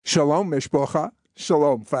Shalom, Mishpocha.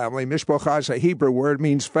 Shalom, family. Mishpocha is a Hebrew word,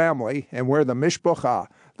 means family, and we're the Mishpocha,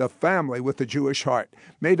 the family with the Jewish heart.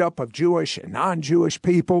 Made up of Jewish and non-Jewish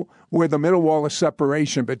people, where the middle wall of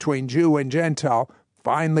separation between Jew and Gentile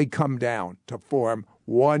finally come down to form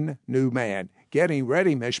one new man. Getting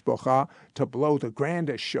ready, Mishpocha, to blow the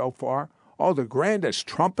grandest shofar, the grandest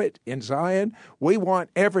trumpet in Zion. We want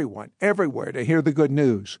everyone, everywhere to hear the good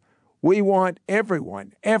news. We want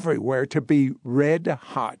everyone, everywhere to be red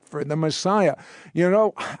hot for the Messiah. You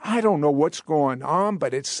know, I don't know what's going on,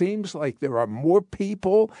 but it seems like there are more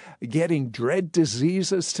people getting dread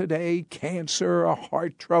diseases today, cancer,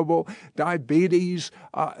 heart trouble, diabetes,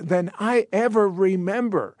 than I ever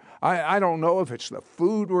remember. I don't know if it's the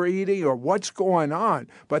food we're eating or what's going on,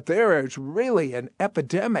 but there is really an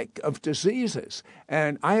epidemic of diseases.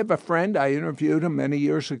 And I have a friend, I interviewed him many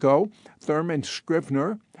years ago, Thurman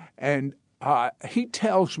Scrivener, and he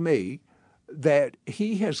tells me that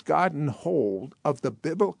he has gotten hold of the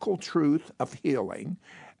biblical truth of healing,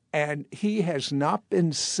 and he has not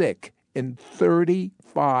been sick in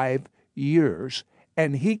 35 years,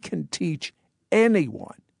 and he can teach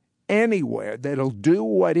anyone, anywhere, that'll do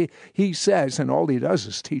what he says, and all he does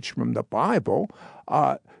is teach from the Bible,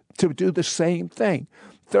 to do the same thing.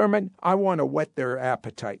 Thurman, I want to whet their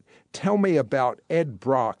appetite. Tell me about Ed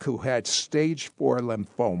Brock, who had stage 4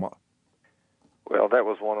 lymphoma. Well, that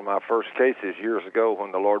was one of my first cases years ago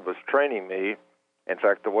when the Lord was training me. In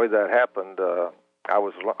fact, the way that happened, I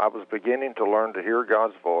was beginning to learn to hear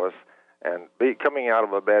God's voice, and coming out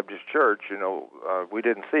of a Baptist church, we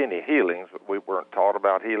didn't see any healings. We weren't taught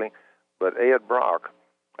about healing. But Ed Brock,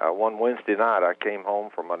 one Wednesday night, I came home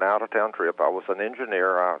from an out-of-town trip. I was an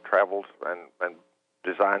engineer. I traveled and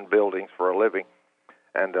designed buildings for a living.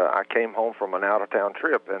 And I came home from an out-of-town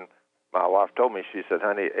trip, and my wife told me, she said,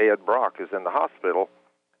 honey, Ed Brock is in the hospital,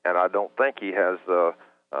 and I don't think he has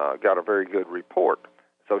got a very good report.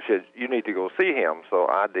 So she said, you need to go see him. So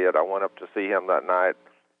I did. I went up to see him that night,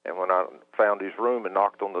 and when I found his room and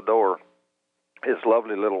knocked on the door, his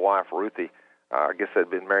lovely little wife, Ruthie, I guess they'd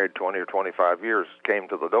been married 20 or 25 years, came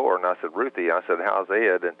to the door, and I said, Ruthie, I said, how's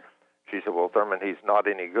Ed? And she said, well, Thurman, he's not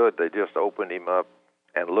any good. They just opened him up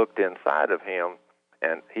and looked inside of him,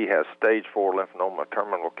 and he has stage 4 lymphoma,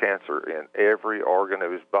 terminal cancer in every organ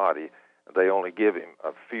of his body. They only give him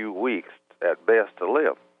a few weeks at best to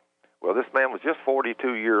live. Well, this man was just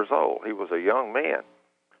 42 years old. He was a young man.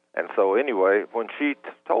 And so anyway, when she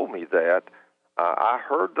told me that, I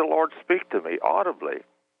heard the Lord speak to me audibly.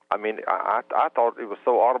 I mean, I thought it was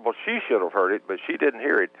so audible she should have heard it, but she didn't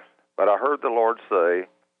hear it. But I heard the Lord say,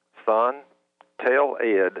 son, tell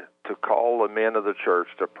Ed to call the men of the church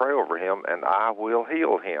to pray over him, and I will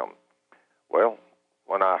heal him. Well,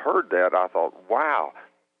 when I heard that, I thought, wow,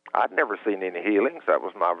 I'd never seen any healings. That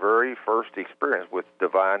was my very first experience with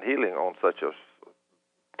divine healing on such a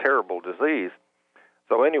terrible disease.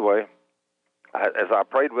 So anyway, as I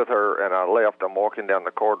prayed with her and I left, I'm walking down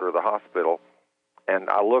the corridor of the hospital, and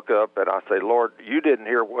I look up and I say, Lord, you didn't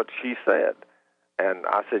hear what she said. And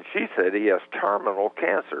I said, she said he has terminal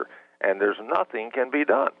cancer, and there's nothing can be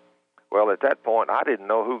done. Well, at that point, I didn't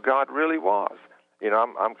know who God really was.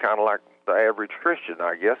 I'm kind of like the average Christian,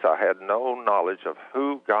 I guess. I had no knowledge of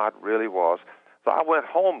who God really was. So I went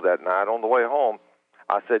home that night. On the way home,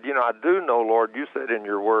 I said, I do know, Lord, you said in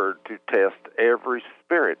your word to test every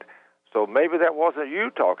spirit. So maybe that wasn't you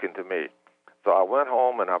talking to me. So I went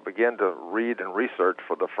home and I began to read and research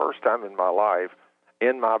for the first time in my life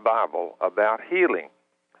in my Bible about healing.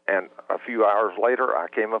 And a few hours later, I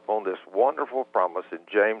came up on this wonderful promise in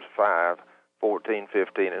James 5:14,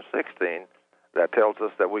 15, and 16 that tells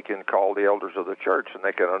us that we can call the elders of the church and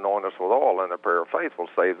they can anoint us with oil, and the prayer of faith will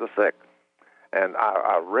save the sick. And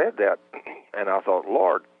I read that, and I thought,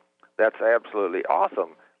 Lord, that's absolutely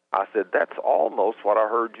awesome. I said, that's almost what I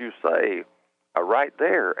heard you say right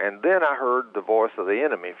there. And then I heard the voice of the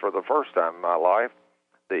enemy for the first time in my life.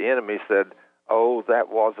 The enemy said, oh, that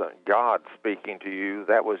wasn't God speaking to you.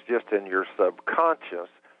 That was just in your subconscious,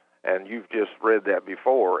 and you've just read that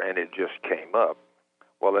before, and it just came up.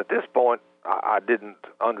 Well, at this point, I didn't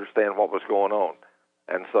understand what was going on.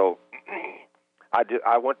 And so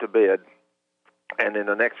I went to bed, and in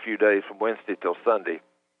the next few days, from Wednesday till Sunday,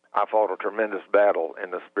 I fought a tremendous battle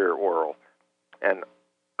in the spirit world. And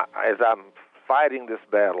as I'm fighting this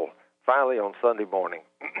battle, finally on Sunday morning,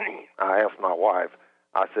 I asked my wife,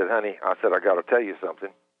 I said, honey, I got to tell you something.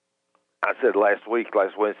 I said, last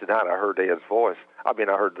Wednesday night, I heard Ed's voice. I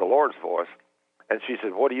heard the Lord's voice. And she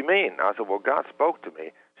said, what do you mean? I said, well, God spoke to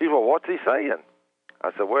me. She said, well, what's he saying?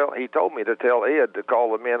 I said, well, he told me to tell Ed to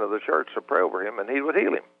call the men of the church to pray over him, and he would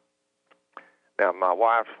heal him. Now, my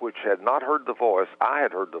wife, which had not heard the voice, I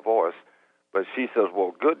had heard the voice, but she says,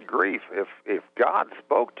 well, good grief, if God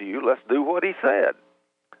spoke to you, let's do what he said.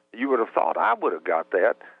 You would have thought I would have got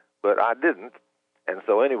that, but I didn't. And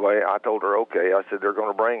so anyway, I told her, okay. I said, they're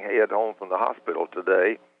going to bring Ed home from the hospital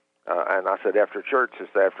today. And I said, after church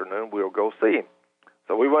this afternoon, we'll go see him.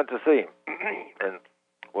 So we went to see him. And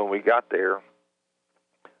when we got there,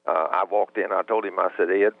 I walked in. I told him, I said,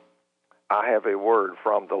 Ed, I have a word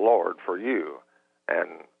from the Lord for you.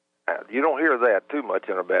 And you don't hear that too much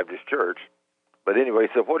in a Baptist church. But anyway, he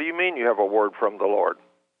said, what do you mean you have a word from the Lord?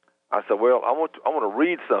 I said, well, I want to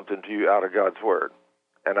read something to you out of God's word.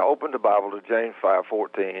 And I opened the Bible to James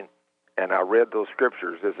 5:14, and I read those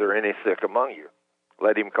scriptures. Is there any sick among you?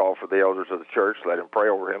 Let him call for the elders of the church. Let him pray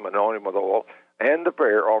over him, anoint him with oil. And the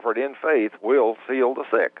prayer offered in faith will heal the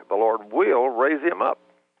sick. The Lord will raise him up.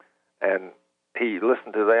 And he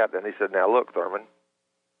listened to that, and he said, now look, Thurman.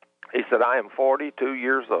 He said, I am 42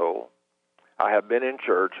 years old. I have been in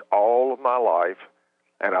church all of my life,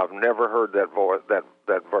 and I've never heard that voice, that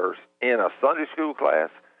verse in a Sunday school class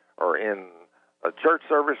or in a church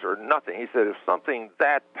service or nothing. He said, if something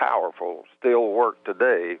that powerful still worked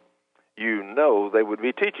today, you know they would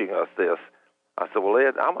be teaching us this. I said, well,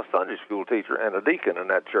 Ed, I'm a Sunday school teacher and a deacon in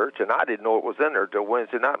that church, and I didn't know it was in there till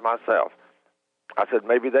Wednesday night myself. I said,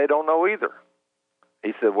 maybe they don't know either.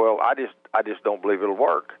 He said, well, I just don't believe it'll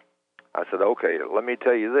work. I said, okay, let me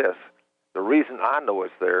tell you this. The reason I know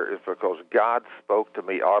it's there is because God spoke to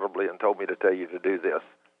me audibly and told me to tell you to do this.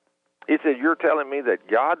 He said, you're telling me that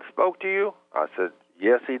God spoke to you? I said,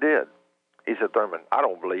 yes, he did. He said, Thurman, I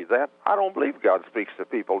don't believe that. I don't believe God speaks to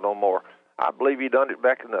people no more. I believe he done it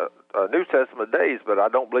back in the New Testament days, but I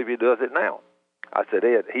don't believe he does it now. I said,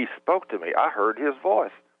 Ed, he spoke to me. I heard his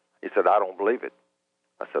voice. He said, I don't believe it.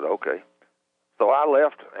 I said, okay. So I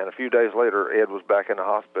left, and a few days later, Ed was back in the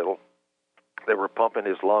hospital. They were pumping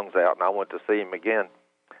his lungs out, and I went to see him again.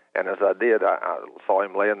 And as I did, I saw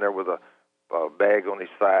him laying there with a bag on his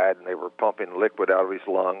side, and they were pumping liquid out of his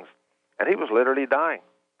lungs, and he was literally dying.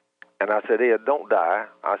 And I said, Ed, don't die.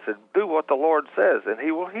 I said, do what the Lord says, and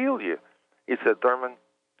he will heal you. He said, Thurman,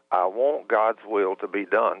 I want God's will to be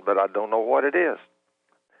done, but I don't know what it is.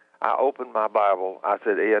 I opened my Bible. I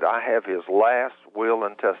said, Ed, I have his last will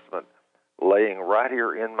and testament laying right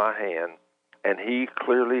here in my hand, and he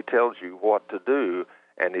clearly tells you what to do,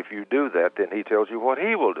 and if you do that, then he tells you what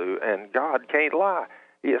he will do, and God can't lie.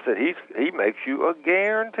 He said, he makes you a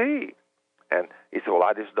guarantee. And he said, well,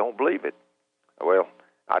 I just don't believe it. Well,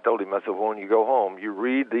 I told him, I said, well, when you go home, you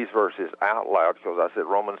read these verses out loud, because I said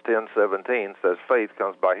Romans 10:17 says faith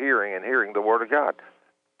comes by hearing, and hearing the Word of God.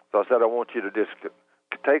 So I said, I want you to just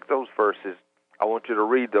take those verses. I want you to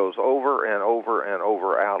read those over and over and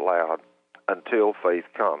over out loud until faith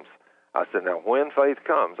comes. I said, now, when faith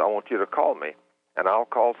comes, I want you to call me, and I'll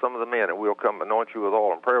call some of the men, and we'll come anoint you with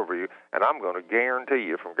oil and pray over you, and I'm going to guarantee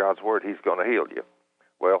you from God's Word he's going to heal you.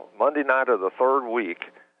 Well, Monday night of the third week,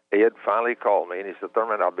 Ed finally called me, and he said,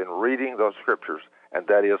 Thurman, I've been reading those scriptures, and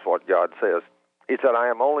that is what God says. He said, I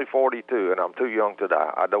am only 42, and I'm too young to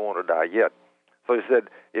die. I don't want to die yet. So he said,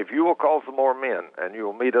 if you will call some more men, and you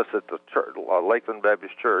will meet us at the church, Lakeland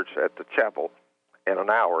Baptist Church at the chapel in an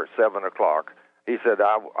hour at 7 o'clock, he said,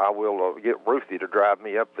 I will get Ruthie to drive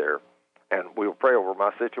me up there, and we'll pray over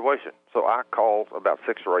my situation. So I called about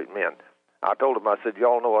 6 or 8 men. I told them, I said,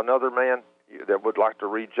 y'all know another man that would like to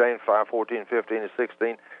read James 5:14, 15, and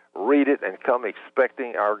 16? Read it and come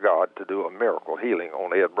expecting our God to do a miracle healing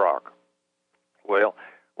on Ed Brock. Well,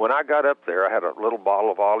 when I got up there, I had a little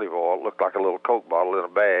bottle of olive oil. It looked like a little Coke bottle in a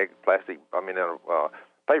bag, in a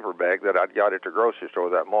paper bag that I'd got at the grocery store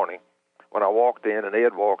that morning. When I walked in and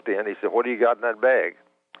Ed walked in, he said, what do you got in that bag?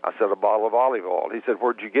 I said, a bottle of olive oil. He said,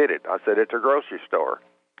 where'd you get it? I said, at the grocery store.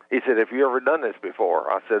 He said, have you ever done this before?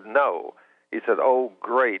 I said, no. He said, oh,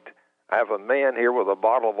 great. I have a man here with a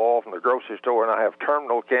bottle of oil from the grocery store, and I have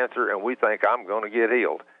terminal cancer, and we think I'm going to get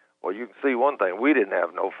healed. Well, you can see one thing. We didn't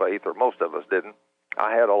have no faith, or most of us didn't.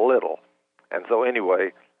 I had a little. And so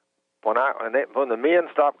anyway, when the men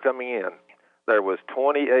stopped coming in, there was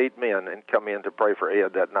 28 men and come in to pray for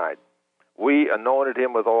Ed that night. We anointed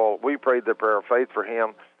him with oil. We prayed the prayer of faith for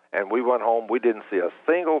him, and we went home. We didn't see a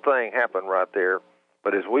single thing happen right there.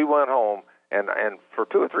 But as we went home, and for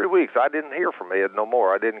 2 or 3 weeks, I didn't hear from Ed no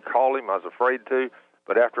more. I didn't call him. I was afraid to.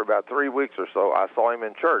 But after about 3 weeks or so, I saw him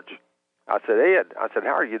in church. I said, Ed,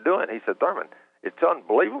 how are you doing? He said, Thurman, it's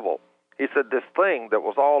unbelievable. He said, this thing that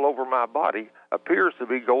was all over my body appears to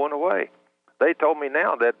be going away. They told me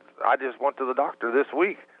now that I just went to the doctor this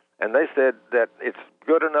week, and they said that it's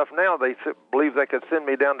good enough now. They believe they could send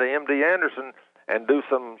me down to MD Anderson, and do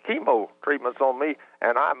some chemo treatments on me,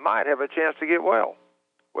 and I might have a chance to get well.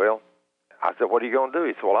 Well, I said, what are you going to do?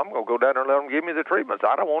 He said, well, I'm going to go down there and let them give me the treatments.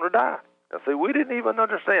 I don't want to die. And see, we didn't even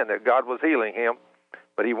understand that God was healing him,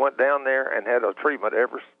 but he went down there and had a treatment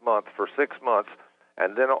every month for 6 months,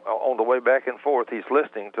 and then on the way back and forth, he's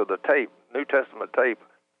listening to the tape, New Testament tape,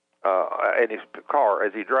 in his car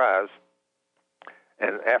as he drives.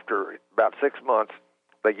 And after about 6 months,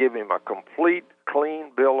 they give him a complete,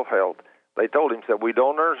 clean bill of health. They told him, said, we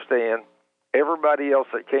don't understand. Everybody else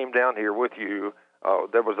that came down here with you,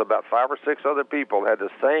 there was about 5 or 6 other people had the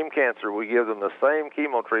same cancer. We give them the same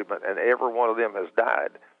chemo treatment, and every one of them has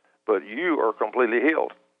died. But you are completely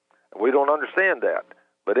healed. We don't understand that.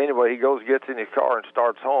 But anyway, he goes, gets in his car, and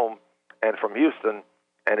starts home, and from Houston,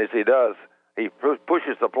 and as he does, he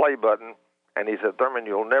pushes the play button, and he said, Thurman,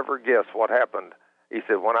 you'll never guess what happened. He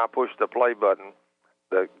said, when I pushed the play button,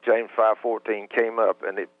 the James 5:14 came up,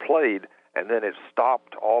 and it played, and then it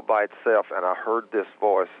stopped all by itself, and I heard this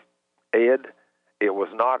voice, Ed, it was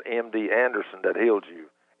not M.D. Anderson that healed you.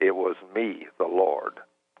 It was me, the Lord.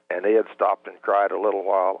 And Ed stopped and cried a little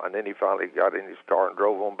while, and then he finally got in his car and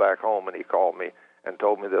drove on back home, and he called me and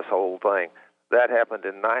told me this whole thing. That happened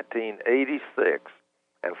in 1986,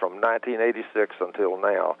 and from 1986 until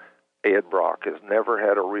now, Ed Brock has never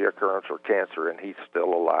had a reoccurrence of cancer, and he's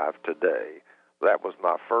still alive today. That was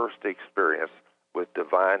my first experience with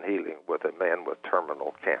divine healing with a man with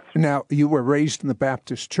terminal cancer. Now, you were raised in the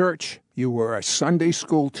Baptist church. You were a Sunday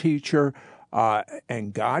school teacher,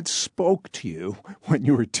 and God spoke to you when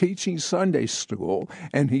you were teaching Sunday school,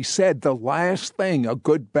 and he said the last thing a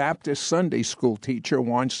good Baptist Sunday school teacher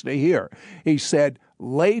wants to hear. He said,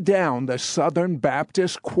 lay down the Southern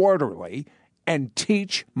Baptist Quarterly and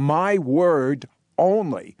teach my word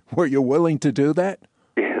only. Were you willing to do that?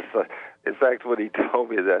 Yes. In fact, when he told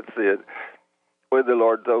me that, Sid, when the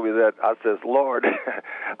Lord told me that, I says, Lord,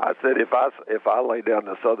 I said, if I lay down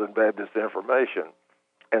the Southern Baptist information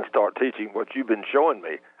and start teaching what you've been showing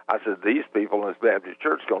me, I said, these people in this Baptist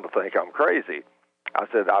church are going to think I'm crazy. I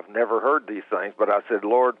said, I've never heard these things, but I said,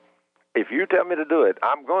 Lord, if you tell me to do it,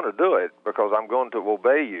 I'm going to do it because I'm going to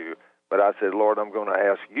obey you. But I said, Lord, I'm going to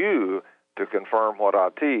ask you to confirm what I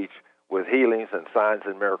teach with healings and signs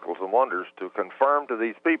and miracles and wonders to confirm to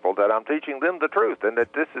these people that I'm teaching them the truth and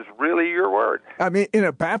that this is really your word. I mean, in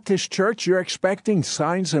a Baptist church, you're expecting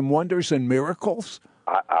signs and wonders and miracles?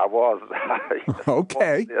 I was.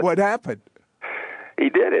 Okay. What happened? He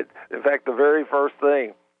did it. In fact, the very first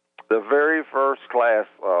class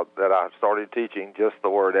that I started teaching just the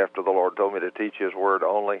word after the Lord told me to teach his word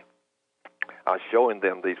only, I was showing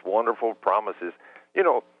them these wonderful promises. You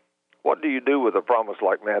know, what do you do with a promise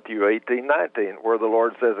like Matthew 18:19, where the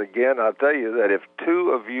Lord says, again, I tell you that if 2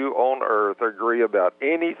 of you on earth agree about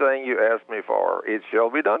anything you ask me for, it shall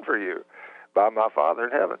be done for you by my Father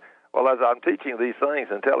in heaven. Well, as I'm teaching these things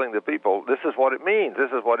and telling the people, this is what it means, this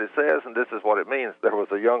is what it says, and this is what it means, there was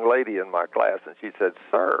a young lady in my class, and she said,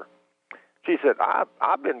 Sir, she said,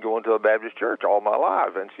 I've been going to a Baptist church all my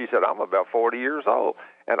life, and she said, I'm about 40 years old,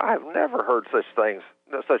 and I have never heard such things,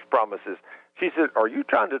 such promises. She said, are you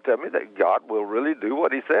trying to tell me that God will really do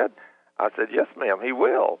what he said? I said, yes, ma'am, he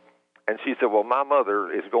will. And she said, well, my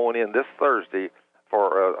mother is going in this Thursday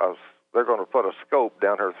for they're going to put a scope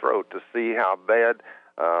down her throat to see how bad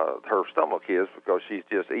her stomach is because she's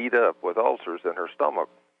just eat up with ulcers in her stomach.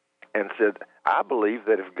 And said, I believe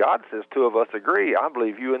that if God says 2 of us agree, I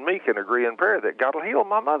believe you and me can agree in prayer that God will heal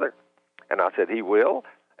my mother. And I said, he will.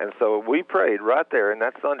 And so we prayed right there in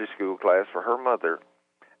that Sunday school class for her mother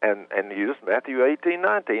and used Matthew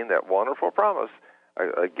 18:19, that wonderful promise.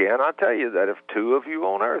 Again, I tell you that if 2 of you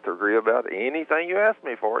on earth agree about anything you ask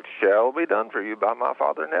me for, it shall be done for you by my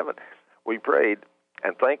Father in heaven. We prayed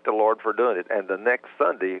and thanked the Lord for doing it. And the next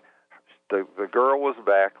Sunday, the girl was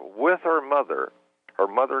back with her mother. Her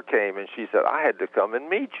mother came, and she said, I had to come and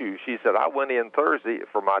meet you. She said, I went in Thursday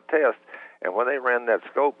for my test, and when they ran that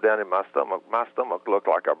scope down in my stomach looked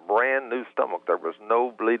like a brand-new stomach. There was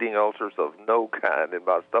no bleeding ulcers of no kind in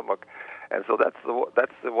my stomach. And so that's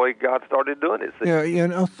the way God started doing it. Yeah, you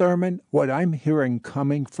know, Thurman, what I'm hearing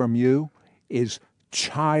coming from you is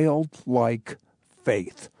childlike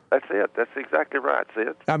faith. That's it. That's exactly right, Sid.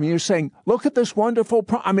 I mean, you're saying, look at this wonderful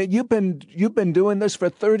I mean, you've been doing this for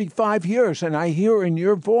 35 years, and I hear in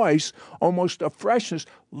your voice almost a freshness.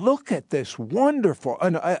 Look at this wonderful,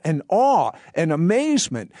 an awe, an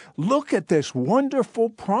amazement. Look at this wonderful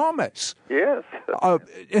promise. Yes.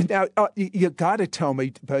 Now, you got to tell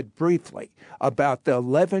me, but briefly, about the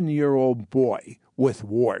 11-year-old boy with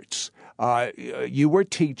warts. You were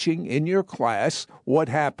teaching in your class. What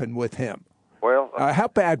happened with him? Well, how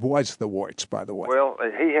bad was the warts, by the way? Well,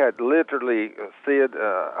 he had literally, Sid,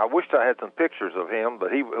 I wished I had some pictures of him,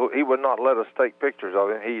 but he would not let us take pictures of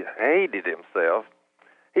him. He hated himself.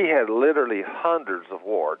 He had literally hundreds of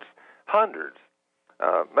warts, hundreds,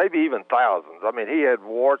 maybe even thousands. I mean, he had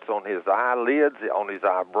warts on his eyelids, on his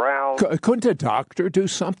eyebrows. Couldn't a doctor do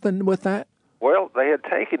something with that? Well, they had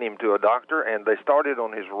taken him to a doctor, and they started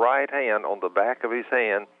on his right hand, on the back of his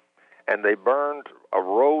hand, and they burned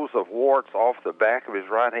rows of warts off the back of his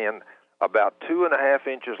right hand, about 2.5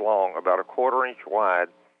 inches long, about a 1/4 inch wide,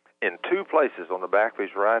 in 2 places on the back of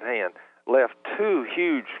his right hand, left 2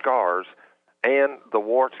 huge scars, and the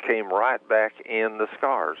warts came right back in the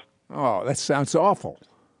scars. Oh, that sounds awful.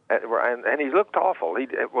 And he looked awful.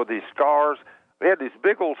 With these scars, he had these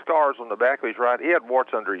big old scars on the back of his right. He had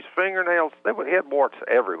warts under his fingernails. He had warts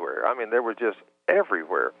everywhere. I mean, they were just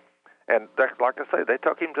everywhere. And like I say, they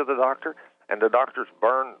took him to the doctor, and the doctors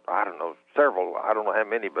burned, I don't know how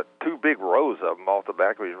many, but 2 big rows of them off the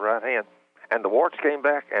back of his right hand. And the warts came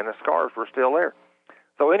back, and the scars were still there.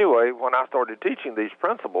 So anyway, when I started teaching these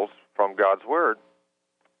principles from God's Word,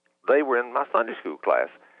 they were in my Sunday school class.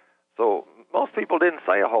 So most people didn't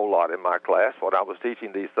say a whole lot in my class when I was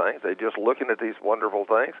teaching these things. They just looking at these wonderful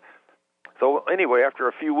things. So anyway, after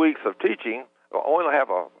a few weeks of teaching, we only have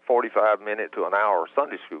a 45-minute to an hour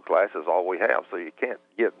Sunday school class is all we have, so you can't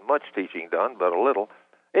get much teaching done, but a little.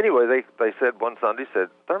 Anyway, they said one Sunday,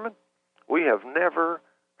 Thurman, we have never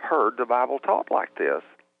heard the Bible taught like this,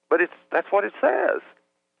 but that's what it says.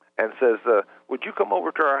 And says, would you come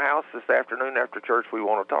over to our house this afternoon after church? We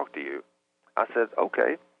want to talk to you. I said,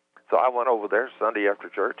 okay. So I went over there Sunday after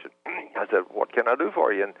church, and I said, what can I do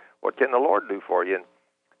for you, and what can the Lord do for you?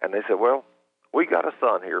 And they said, well, we got a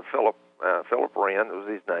son here, Philip Wren was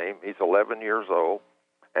his name. He's 11 years old,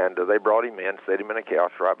 and they brought him in, set him in a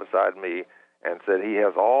couch right beside me, and said he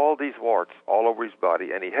has all these warts all over his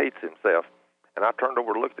body, and he hates himself. And I turned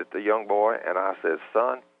over and looked at the young boy, and I said,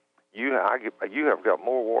 son, you have got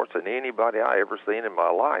more warts than anybody I ever seen in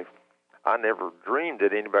my life. I never dreamed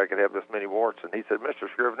that anybody could have this many warts. And he said, Mr.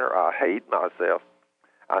 Scrivener, I hate myself.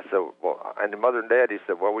 I said, well, and the mother and daddy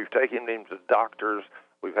said, well, we've taken him to doctors.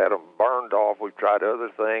 We've had them burned off. We've tried other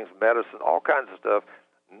things, medicine, all kinds of stuff.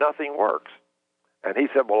 Nothing works. And he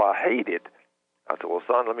said, well, I hate it. I said, well,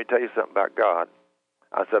 son, let me tell you something about God.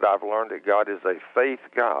 I said, I've learned that God is a faith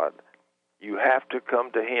God. You have to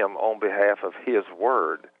come to him on behalf of his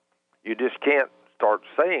word. You just can't start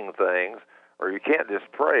saying things, or you can't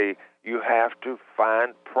just pray. You have to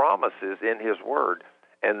find promises in his word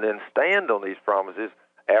and then stand on these promises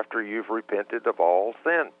after you've repented of all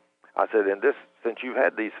sin. I said, and this, since you've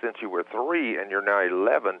had these since you were 3 and you're now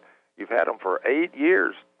 11, you've had them for 8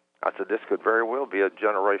 years. I said, this could very well be a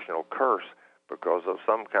generational curse because of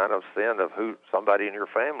some kind of sin of somebody in your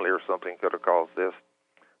family or something could have caused this.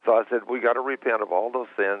 So I said, we got to repent of all those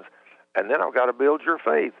sins, and then I've got to build your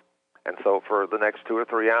faith. And so for the next 2 or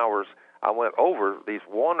 3 hours, I went over these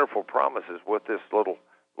wonderful promises with this little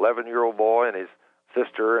 11-year-old boy and his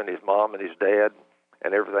sister and his mom and his dad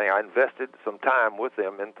and everything. I invested some time with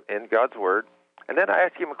them in God's Word. And then I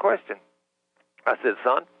asked him a question. I said,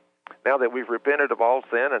 son, now that we've repented of all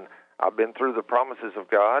sin and I've been through the promises of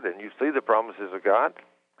God and you see the promises of God,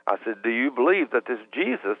 I said, do you believe that this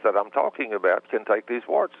Jesus that I'm talking about can take these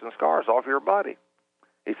warts and scars off your body?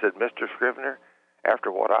 He said, Mr. Scrivener,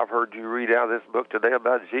 after what I've heard you read out of this book today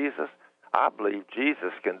about Jesus, I believe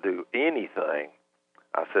Jesus can do anything.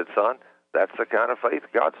 I said, son, that's the kind of faith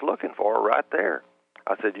God's looking for right there.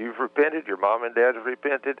 I said, you've repented, your mom and dad have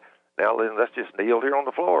repented. Now let's just kneel here on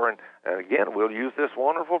the floor, and again, we'll use this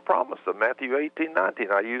wonderful promise of Matthew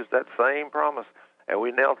 18:19. I used that same promise, and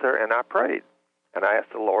we knelt there, and I prayed. And I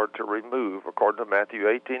asked the Lord to remove, according to Matthew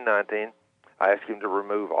 18:19, I asked him to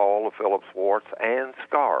remove all of Philip's warts and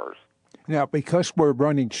scars. Now, because we're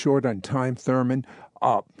running short on time, Thurman,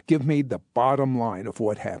 give me the bottom line of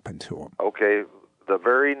what happened to him. Okay, the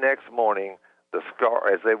very next morning, the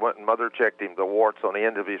scar, as they went and Mother checked him, the warts on the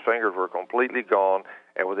end of his fingers were completely gone,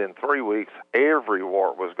 and within 3 weeks, every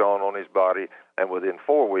wart was gone on his body, and within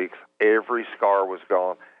 4 weeks, every scar was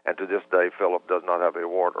gone. And to this day, Philip does not have a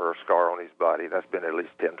wart or a scar on his body. That's been at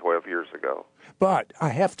least 10, 12 years ago. But I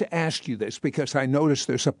have to ask you this because I notice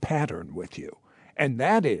there's a pattern with you, and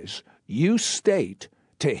that is you state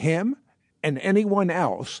to him and anyone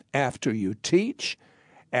else after you teach,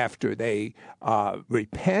 after they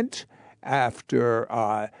repent,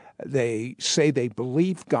 after they say they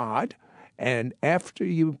believe God, and after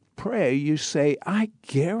you pray, you say, I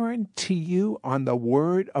guarantee you on the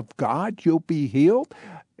word of God you'll be healed.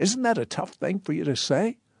 Isn't that a tough thing for you to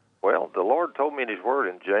say? Well, the Lord told me in His Word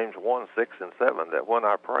in James 1, 6, and 7 that when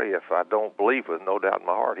I pray, if I don't believe with no doubt in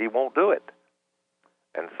my heart, He won't do it.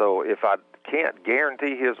 And so if I can't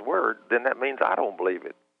guarantee His Word, then that means I don't believe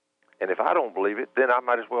it. And if I don't believe it, then I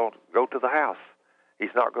might as well go to the house.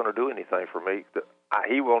 He's not going to do anything for me.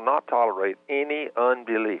 He will not tolerate any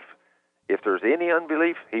unbelief. If there's any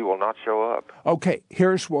unbelief, He will not show up. Okay,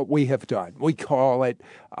 here's what we have done. We call it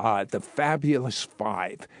the Fabulous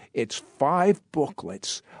Five. It's 5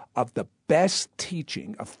 booklets of the best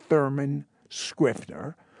teaching of Thurman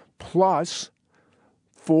Scrivener, plus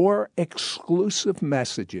 4 exclusive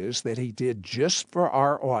messages that he did just for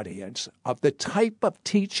our audience of the type of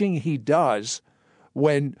teaching he does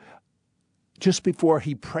when just before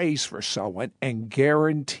he prays for someone and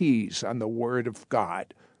guarantees on the Word of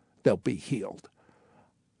God they'll be healed.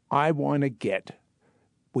 I want to get,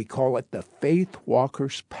 we call it the Faith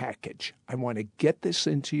Walkers Package. I want to get this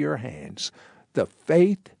into your hands. The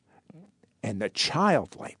faith and the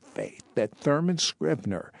childlike faith that Thurman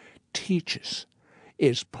Scrivener teaches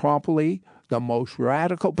is probably the most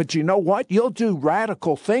radical. But you know what? You'll do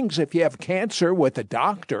radical things if you have cancer with a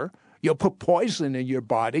doctor. You'll put poison in your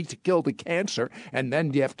body to kill the cancer, and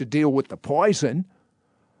then you have to deal with the poison.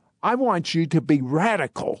 I want you to be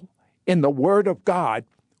radical in the Word of God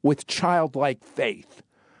with childlike faith.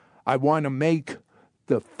 I want to make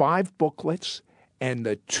the 5 booklets and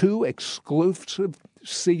the 2 exclusive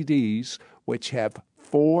CDs, which have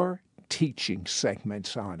 4 teaching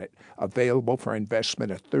segments on it, available for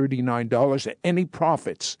investment at $39. And any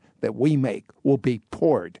profits that we make will be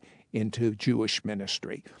poured into Jewish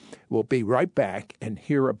ministry. We'll be right back and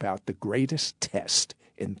hear about the greatest test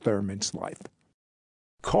in Thurman's life.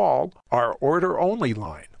 Call our order-only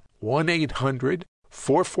line,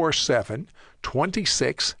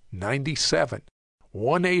 1-800-447-2697,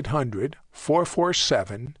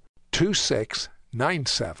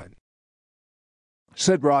 1-800-447-2697.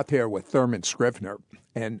 Sid Roth here with Thurman Scrivener.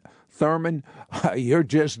 And Thurman, you're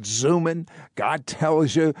just zooming. God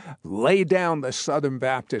tells you, lay down the Southern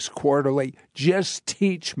Baptist Quarterly. Just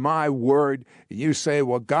teach my word. You say,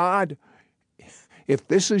 well, God, if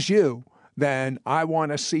this is you, then I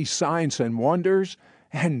want to see signs and wonders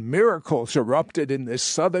and miracles erupted in this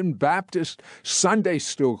Southern Baptist Sunday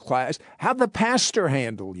school class. How'd the pastor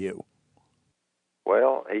handle you?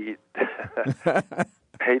 Well, he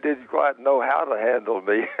didn't quite know how to handle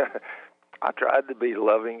me. I tried to be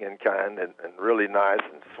loving and kind and really nice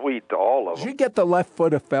and sweet to all of them. Did you get the left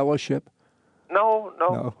foot of fellowship? No.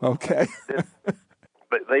 Okay.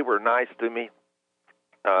 But they were nice to me.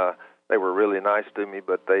 They were really nice to me,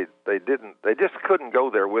 but they just couldn't go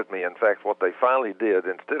there with me. In fact, what they finally did,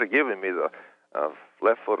 instead of giving me the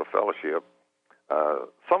left foot of fellowship,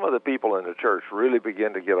 some of the people in the church really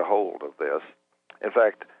began to get a hold of this. In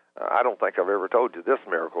fact, I don't think I've ever told you this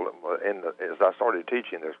miracle. As I started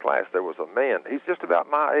teaching this class, there was a man. He's just about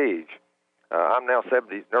my age. I'm now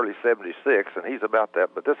nearly 76, and he's about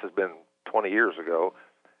that. But this has been 20 years ago,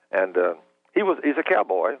 and he's a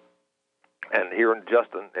cowboy, and here in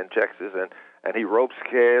Justin, in Texas, and he ropes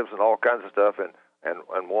calves and all kinds of stuff. And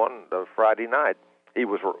one Friday night, he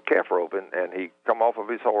was calf roping, and he come off of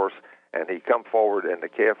his horse, and he come forward, and the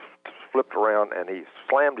calf flipped around, and he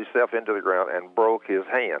slammed himself into the ground and broke his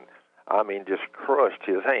hand. I mean, just crushed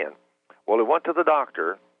his hand. Well, he went to the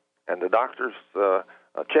doctor, and the doctors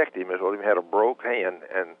checked him as well. He had a broke hand,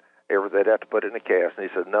 and they'd have to put it in a cast. And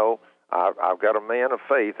he said, no, I've got a man of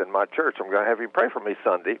faith in my church. I'm going to have him pray for me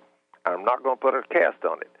Sunday. I'm not going to put a cast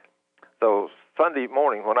on it. So Sunday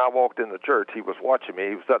morning, when I walked in the church, he was watching me.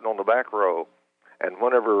 He was sitting on the back row. And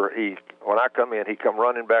when I come in, he come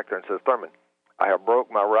running back there and says, Thurman, I have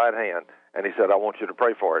broke my right hand. And he said, I want you to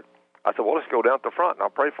pray for it. I said, well, let's go down to the front and I'll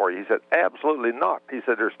pray for you. He said, absolutely not. He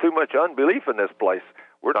said, there's too much unbelief in this place.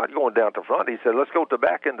 We're not going down to the front. He said, let's go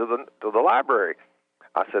back into the library.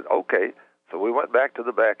 I said, okay. So we went back to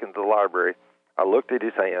the back into the library. I looked at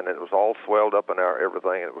his hand, and it was all swelled up and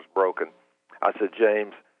everything, and it was broken. I said,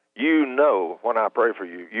 James, you know when I pray for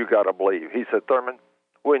you, you got to believe. He said, Thurman,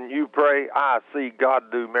 when you pray, I see God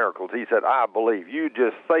do miracles. He said, I believe. You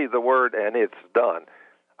just say the word, and it's done.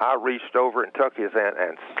 I reached over and took his hand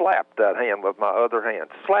and slapped that hand with my other hand,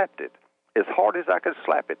 slapped it as hard as I could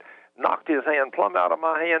slap it, knocked his hand plumb out of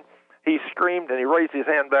my hand. He screamed, and he raised his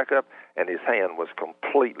hand back up, and his hand was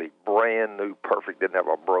completely brand new, perfect, didn't have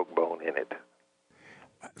a broke bone in it.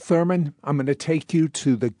 Thurman, I'm going to take you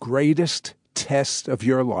to the greatest test of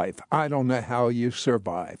your life. I don't know how you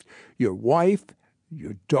survived. Your wife,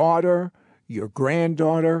 your daughter, your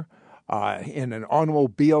granddaughter, in an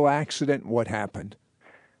automobile accident. What happened?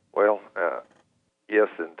 Well, yes,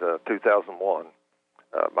 in 2001,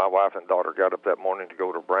 my wife and daughter got up that morning to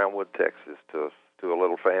go to Brownwood, Texas, to a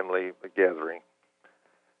little family gathering.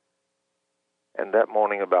 And that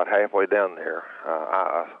morning, about halfway down there,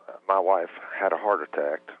 my wife had a heart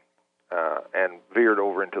attack and veered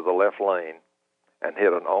over into the left lane and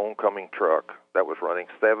hit an oncoming truck that was running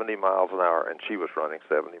 70 miles an hour, and she was running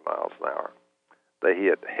 70 miles an hour. They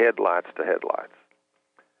hit headlights to headlights,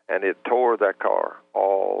 and it tore that car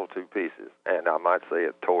all to pieces. And I might say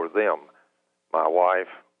it tore them. My wife,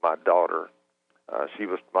 my daughter,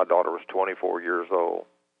 my daughter was 24 years old.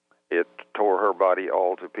 It tore her body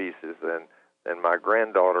all to pieces, and my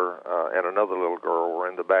granddaughter and another little girl were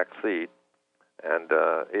in the back seat, and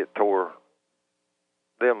it tore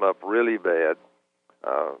them up really bad.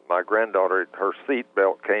 My granddaughter, her seat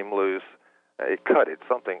belt came loose. It cut it.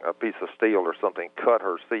 A piece of steel or something cut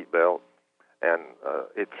her seat belt, and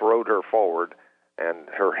it throwed her forward, and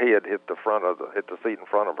her head hit the seat in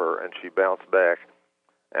front of her, and she bounced back.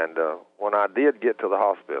 And when I did get to the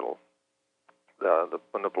hospital,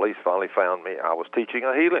 when the police finally found me, I was teaching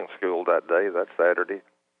a healing school that day, that Saturday,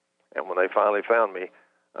 and when they finally found me,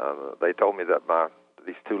 they told me that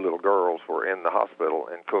these two little girls were in the hospital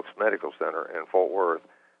in Cook's Medical Center in Fort Worth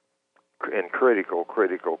in critical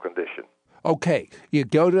condition. Okay, you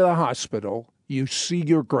go to the hospital, you see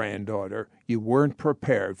your granddaughter, you weren't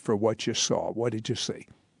prepared for what you saw. What did you see?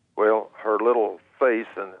 Well, her little face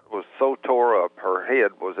was so tore up, her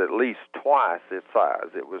head was at least twice its size.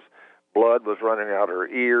 Blood was running out her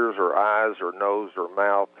ears, her eyes, her nose, her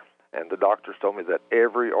mouth, and the doctors told me that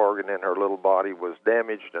every organ in her little body was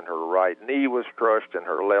damaged, and her right knee was crushed, and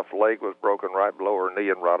her left leg was broken right below her knee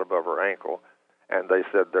and right above her ankle. And they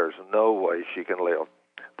said there's no way she can live,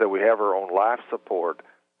 that we have her on life support,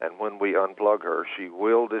 and when we unplug her, she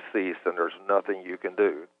will decease, and there's nothing you can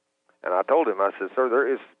do. And I told him, I said, sir,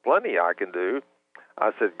 there is plenty I can do.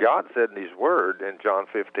 I said, God said in His Word in John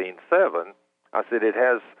 15:7, I said, it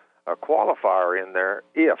has a qualifier in there,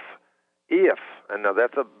 if. And now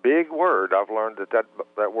that's a big word. I've learned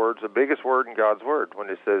that word's the biggest word in God's Word when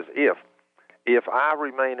it says if. If I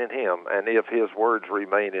remain in Him and if His words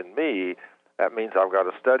remain in me, that means I've got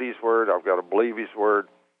to study His Word, I've got to believe His Word.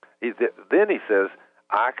 Then He says,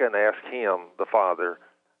 I can ask Him, the Father,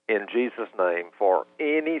 in Jesus' name for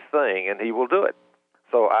anything, and He will do it.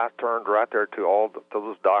 So I turned right there to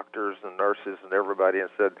those doctors and nurses and everybody and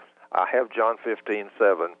said, I have John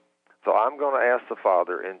 15:7. So I'm going to ask the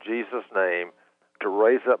Father in Jesus' name to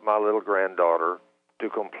raise up my little granddaughter, to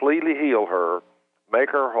completely heal her, make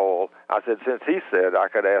her whole. I said, since He said I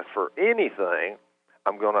could ask for anything,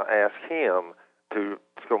 I'm going to ask Him to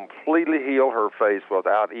completely heal her face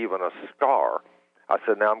without even a scar. I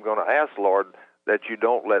said, now I'm going to ask, Lord, that you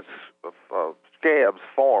don't let scabs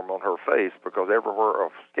form on her face, because everywhere a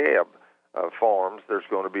scab forms, there's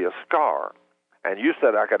going to be a scar. And you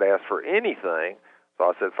said I could ask for anything. So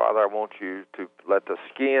I said, Father, I want you to let the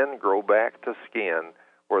skin grow back to skin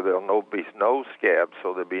where there'll be no scabs,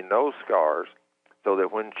 so there'll be no scars, so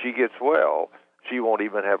that when she gets well, she won't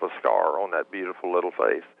even have a scar on that beautiful little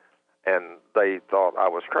face. And they thought I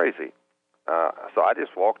was crazy. So I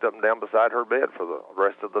just walked up and down beside her bed for the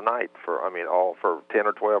rest of the night, for 10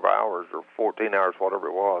 or 12 hours or 14 hours, whatever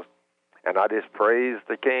it was. And I just praised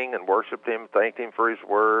the King and worshiped Him, thanked Him for His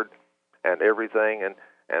Word and everything.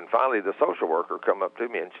 And finally, the social worker come up to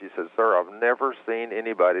me, and she said, sir, I've never seen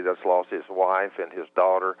anybody that's lost his wife and his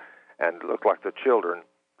daughter and looked like the children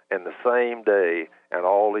in the same day, and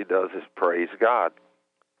all he does is praise God.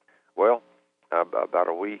 Well, about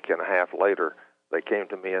a week and a half later, they came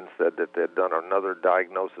to me and said that they'd done another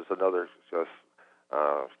diagnosis, another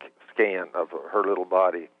scan of her little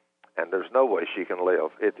body, and there's no way she can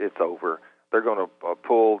live. It's over. They're going to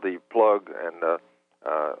pull the plug, and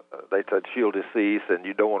they said she'll decease, and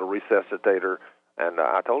you don't want to resuscitate her. And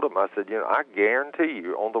I told them, I said, I guarantee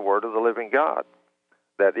you on the word of the living God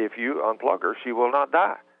that if you unplug her, she will not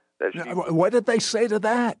die. What did they say to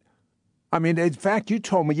that? I mean, in fact, you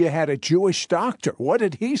told me you had a Jewish doctor. What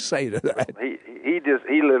did he say to that?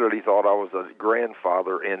 He literally thought I was a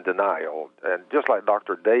grandfather in denial. And just like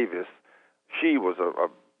Dr. Davis, she was a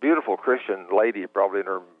beautiful Christian lady, probably in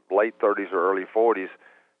her late 30s or early 40s.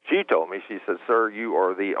 She told me, she said, sir, you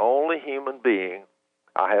are the only human being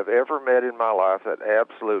I have ever met in my life that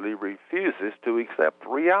absolutely refuses to accept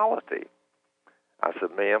reality. I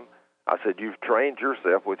said, ma'am, I said, you've trained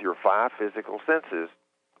yourself with your 5 physical senses,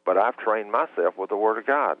 but I've trained myself with the Word of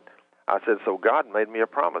God. I said, so God made me a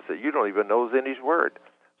promise that you don't even know is in His Word.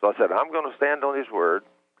 So I said, I'm going to stand on His Word.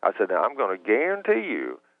 I said, now I'm going to guarantee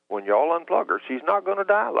you when y'all unplug her, she's not going to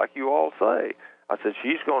die like you all say. I said,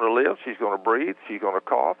 she's going to live, she's going to breathe, she's going to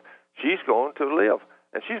cough, she's going to live,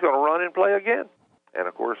 and she's going to run and play again. And,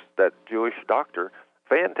 of course, that Jewish doctor,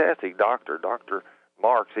 fantastic doctor, Dr.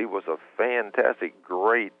 Marks, he was a fantastic,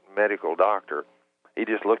 great medical doctor. He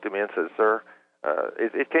just looked at me and said, sir,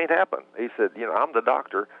 it can't happen. He said, I'm the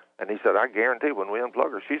doctor. And he said, I guarantee when we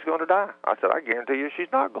unplug her, she's going to die. I said, I guarantee you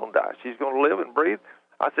she's not going to die. She's going to live and breathe.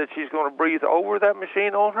 I said, she's going to breathe over that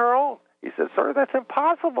machine on her own. He said, sir, that's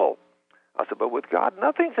impossible. I said, but with God,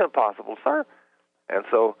 nothing's impossible, sir. And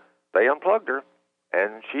so they unplugged her,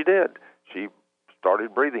 and she did. She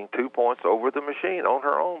started breathing 2 points over the machine on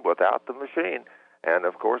her own without the machine. And,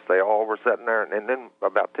 of course, they all were sitting there. And then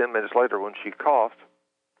about 10 minutes later when she coughed,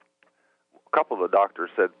 a couple of the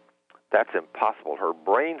doctors said, that's impossible. Her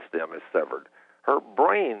brain stem is severed. Her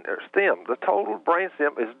brain stem, the total brain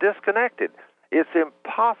stem, is disconnected. It's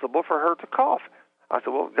impossible for her to cough. I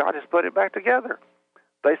said, well, God has put it back together.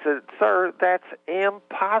 They said, sir, that's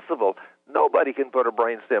impossible. Nobody can put a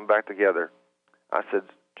brain stem back together. I said,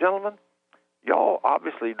 gentlemen, y'all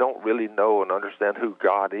obviously don't really know and understand who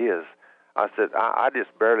God is. I said, I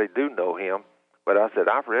just barely do know him. But I said,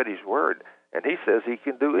 I've read his word. And he says he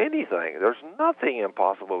can do anything. There's nothing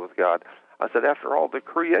impossible with God. I said, after all the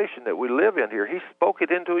creation that we live in here, he spoke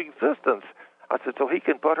it into existence. I said, so he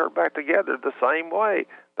can put her back together the same way.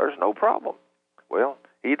 There's no problem. Well,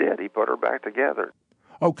 he did. He put her back together.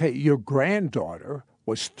 Okay, your granddaughter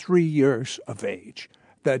was 3 years of age.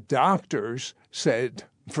 The doctors said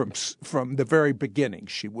from the very beginning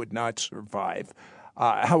she would not survive.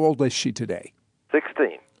 How old is she today?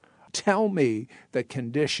 16. Tell me the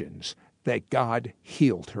conditions that God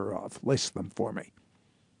healed her of. List them for me.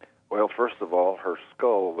 Well, first of all, her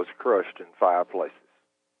skull was crushed in 5 places.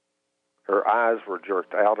 Her eyes were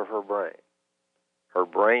jerked out of her brain. Her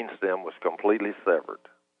brain stem was completely severed.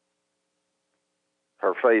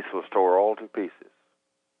 Her face was tore all to pieces.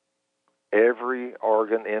 Every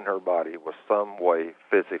organ in her body was some way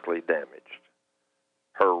physically damaged.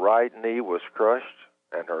 Her right knee was crushed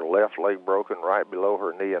and her left leg broken right below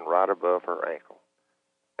her knee and right above her ankle.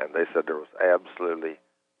 And they said there was absolutely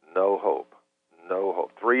no hope, no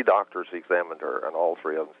hope. 3 doctors examined her, and all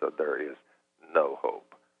 3 of them said there is no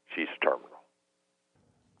hope. She's terminal.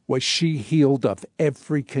 Was she healed of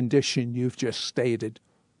every condition you've just stated?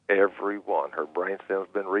 Every one. Her brain stem's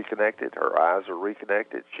been reconnected. Her eyes are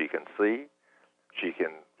reconnected. She can see. She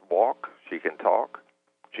can walk. She can talk.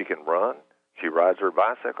 She can run. She rides her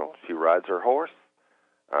bicycle. She rides her horse.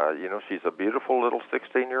 She's a beautiful little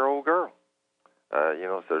 16-year-old girl.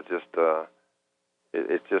 So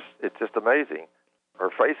it's just amazing. Her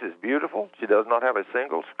face is beautiful. She does not have a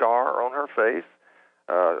single scar on her face.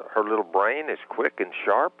 Her little brain is quick and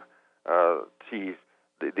sharp. She's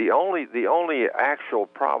the only actual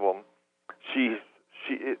problem.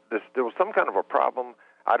 There was some kind of a problem.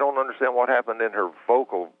 I don't understand what happened in her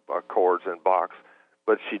vocal cords and box,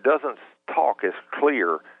 but she doesn't talk as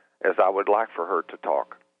clear as I would like for her to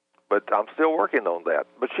talk. But I'm still working on that.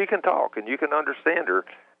 But she can talk, and you can understand her,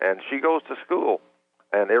 and she goes to school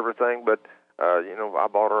and everything. But, I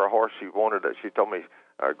bought her a horse. She wanted it. She told me,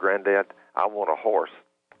 Granddad, I want a horse.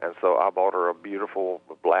 And so I bought her a beautiful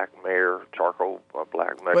black mare, charcoal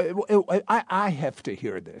black mare. I have to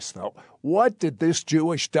hear this, though. What did this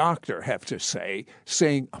Jewish doctor have to say,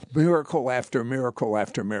 saying miracle after miracle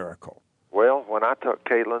after miracle? Well, when I took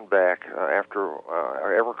Caitlin back, after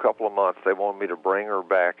every couple of months, they wanted me to bring her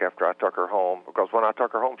back after I took her home, because when I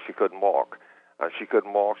took her home, she couldn't walk. She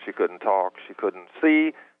couldn't walk, she couldn't talk, she couldn't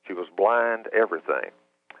see, she was blind, everything.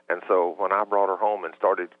 And so when I brought her home and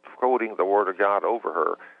started quoting the Word of God over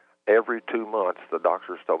her, every 2 months, the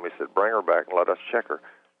doctors told me, said, bring her back and let us check her.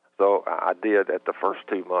 So I did at the first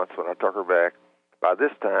 2 months when I took her back. By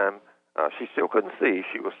this time, she still couldn't see.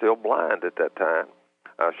 She was still blind at that time.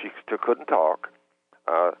 She still couldn't talk,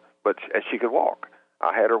 but she could walk.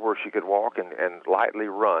 I had her where she could walk and lightly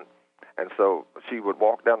run. And so she would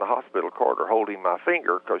walk down the hospital corridor holding my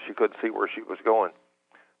finger because she couldn't see where she was going.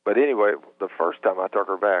 But anyway, the first time I took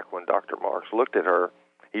her back, when Dr. Marks looked at her,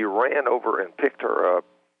 he ran over and picked her up,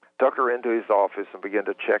 took her into his office and began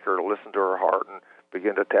to check her, to listen to her heart, and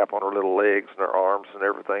began to tap on her little legs and her arms and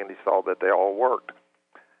everything, and he saw that they all worked.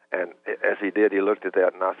 And as he did, he looked at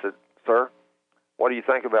that, and I said, sir, what do you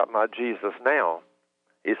think about my Jesus now?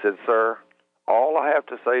 He said, sir, all I have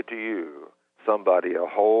to say to you, somebody a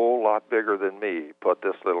whole lot bigger than me put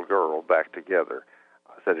this little girl back together.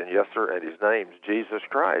 I said, and yes, sir, and his name's Jesus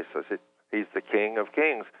Christ. I said, he's the King of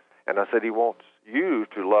Kings. And I said, he wants you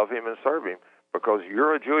to love him and serve him because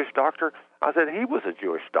you're a Jewish doctor. I said, he was a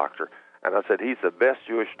Jewish doctor. And I said, he's the best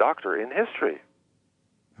Jewish doctor in history.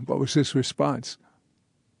 What was his response?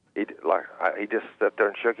 he just sat there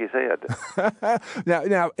and shook his head.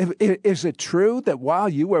 Now, is it true that while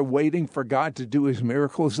you were waiting for God to do his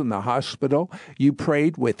miracles in the hospital, you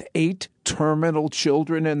prayed with 8 terminal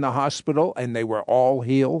children in the hospital and they were all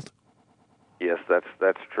healed? Yes,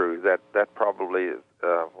 that's true. That probably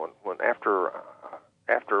when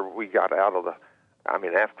after we got out of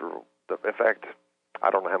in fact, I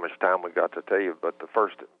don't know how much time we got to tell you, but the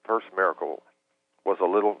first miracle was a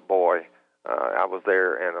little boy. I was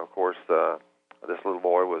there, and of course, this little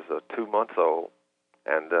boy was 2 months old,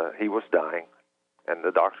 and he was dying. And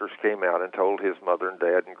the doctors came out and told his mother and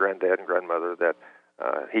dad and granddad and grandmother that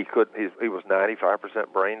he was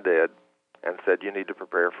 95% brain dead, and said, you need to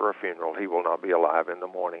prepare for a funeral. He will not be alive in the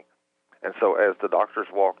morning. And so as the doctors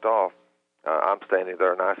walked off, I'm standing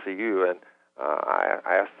there in ICU, and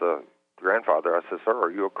I asked the grandfather, I said, sir, are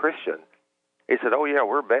you a Christian? He said, oh, yeah,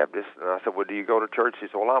 we're Baptists. And I said, well, do you go to church? He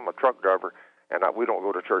said, well, I'm a truck driver, and we don't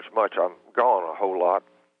go to church much. I'm gone a whole lot.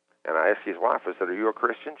 And I asked his wife, I said, are you a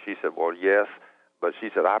Christian? She said, well, yes. But she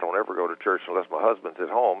said, I don't ever go to church unless my husband's at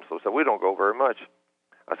home. So I said, we don't go very much.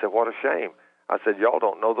 I said, what a shame. I said, y'all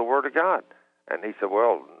don't know the Word of God. And he said,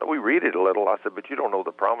 well, we read it a little. I said, but you don't know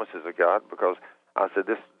the promises of God, because I said,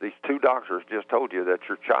 these 2 doctors just told you that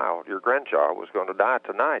your grandchild, was going to die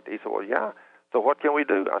tonight. He said, well, yeah. So what can we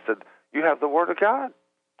do? I said, you have the Word of God.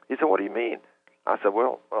 He said, what do you mean? I said,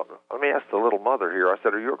 well, let me ask the little mother here. I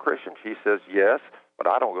said, are you a Christian? She says, yes, but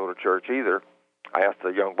I don't go to church either. I asked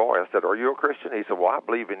the young boy, I said, are you a Christian? He said, well, I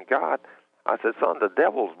believe in God. I said, son, the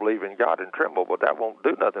devils believe in God and tremble, but that won't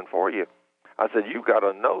do nothing for you. I said, you've got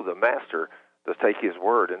to know the Master to take his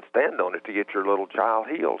word and stand on it to get your little child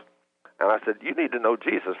healed. And I said, you need to know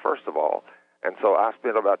Jesus, first of all. And so I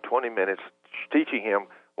spent about 20 minutes teaching him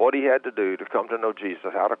what he had to do to come to know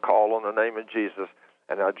Jesus, how to call on the name of Jesus,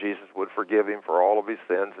 and how Jesus would forgive him for all of his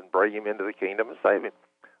sins and bring him into the kingdom and save him.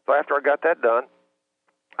 So after I got that done,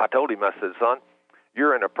 I told him, I said, son,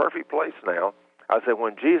 you're in a perfect place now. I said,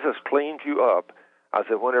 when Jesus cleans you up, I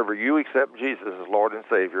said, whenever you accept Jesus as Lord and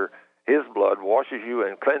Savior, his blood washes you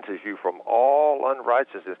and cleanses you from all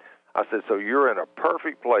unrighteousness. I said, so you're in a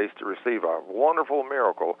perfect place to receive a wonderful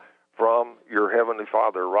miracle from your Heavenly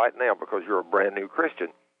Father right now, because you're a brand new Christian.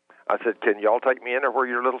 I said, can y'all take me in there where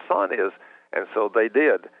your little son is? And so they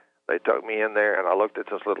did. They took me in there, and I looked at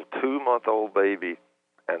this little 2-month-old baby,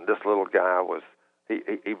 and this little guy was,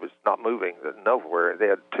 he was not moving nowhere. They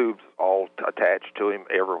had tubes all attached to him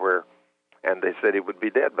everywhere, and they said he would be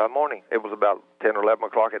dead by morning. It was about 10 or 11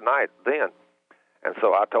 o'clock at night then. And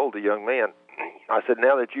so I told the young man, I said,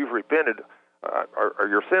 now that you've repented, or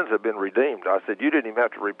your sins have been redeemed. I said, you didn't even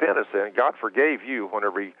have to repent of sin. God forgave you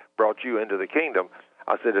whenever he brought you into the kingdom.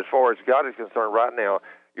 I said, as far as God is concerned right now,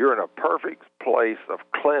 you're in a perfect place of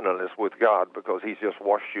cleanliness with God, because he's just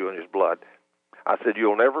washed you in his blood. I said,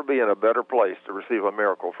 you'll never be in a better place to receive a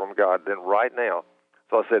miracle from God than right now.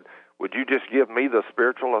 So I said, would you just give me the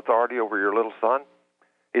spiritual authority over your little son?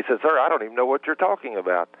 He said, sir, I don't even know what you're talking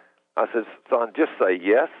about. I said, son, just say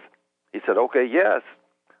yes. He said, okay, yes.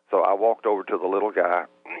 So I walked over to the little guy.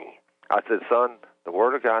 I said, son, the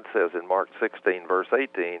Word of God says in Mark 16, verse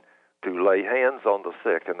 18, to lay hands on the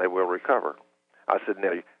sick and they will recover. I said,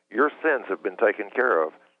 now, your sins have been taken care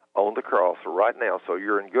of on the cross right now, so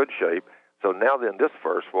you're in good shape. So now then this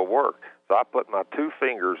verse will work. So I put my 2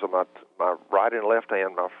 fingers of my right and left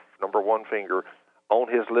hand, my number 1 finger,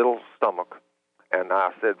 on his little stomach. And I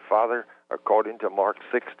said, Father, according to Mark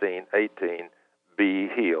 16:18, be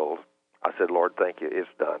healed. I said, Lord, thank you. It's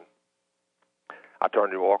done. I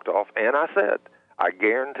turned and walked off, and I said, I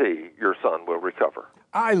guarantee your son will recover.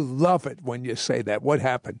 I love it when you say that. What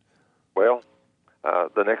happened? Well,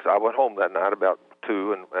 I went home that night about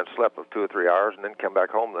 2 and slept for 2 or 3 hours, and then come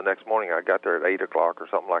back home the next morning. I got there at 8 o'clock or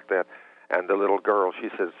something like that, and the little girl, she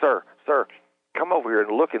said, sir, come over here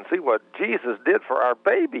and look and see what Jesus did for our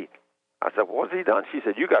baby. I said, what's he done? She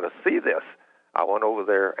said, you got to see this. I went over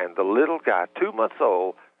there, and the little guy, 2 months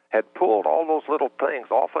old, had pulled all those little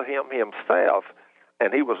things off of him himself,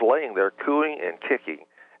 and he was laying there cooing and kicking,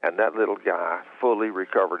 and that little guy fully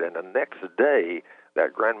recovered. And the next day,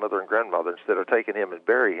 that grandmother and grandmother, instead of taking him and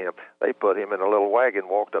burying him, they put him in a little wagon,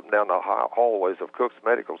 walked up and down the hallways of Cook's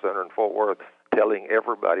Medical Center in Fort Worth, telling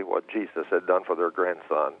everybody what Jesus had done for their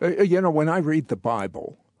grandson. When I read the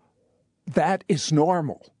Bible, that is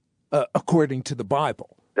normal, according to the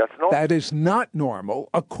Bible. That's normal. That is not normal,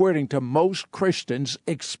 according to most Christians'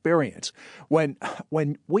 experience. When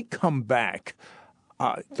we come back,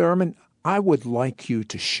 Thurman, I would like you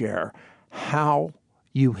to share how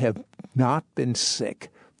you have not been sick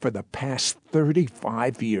for the past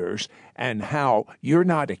 35 years and how you're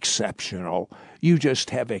not exceptional. You just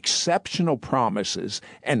have exceptional promises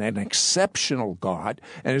and an exceptional God.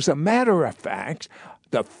 And as a matter of fact,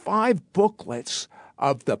 the 5 booklets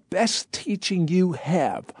of the best teaching you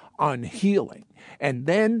have on healing, and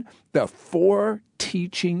then the 4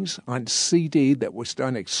 teachings on CD that was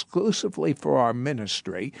done exclusively for our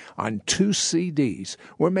ministry on 2 CDs.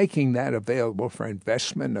 We're making that available for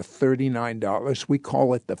investment of $39. We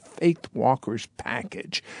call it the Faith Walkers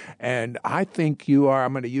Package. And I think you are,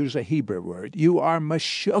 I'm going to use a Hebrew word, you are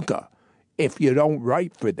Meshuggah if you don't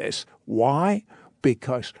write for this. Why?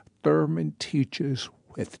 Because Thurman teaches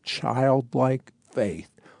with childlike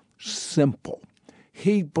faith. Simple.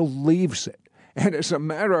 He believes it. And as a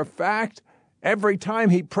matter of fact, every time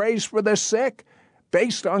he prays for the sick,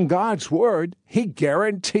 based on God's word, he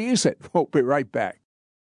guarantees it. We'll be right back.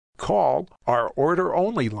 Call our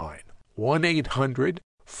order-only line,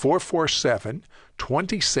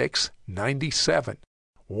 1-800-447-2697,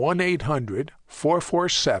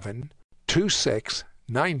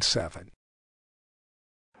 1-800-447-2697.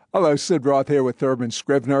 Hello, Sid Roth here with Thurman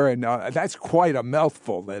Scrivener, and that's quite a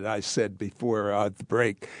mouthful that I said before the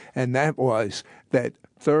break, and that was that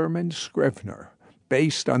Thurman Scrivener,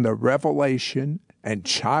 based on the revelation and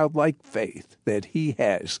childlike faith that he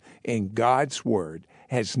has in God's Word,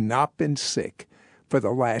 has not been sick for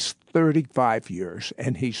the last 35 years,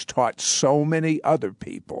 and he's taught so many other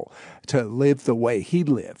people to live the way he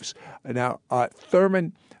lives. Now,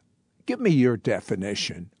 Thurman, give me your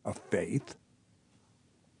definition of faith.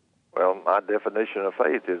 Well, my definition of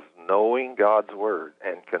faith is knowing God's Word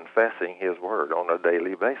and confessing His Word on a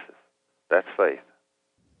daily basis. That's faith.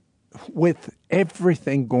 With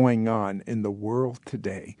everything going on in the world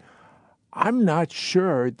today, I'm not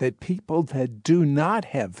sure that people that do not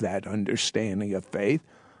have that understanding of faith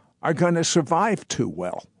are going to survive too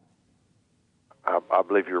well. I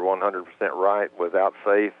believe you're 100% right. Without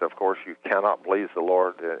faith, of course, you cannot please the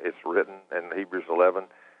Lord. It's written in Hebrews 11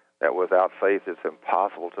 that without faith it's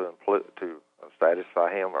impossible to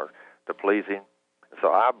satisfy Him or to please Him. So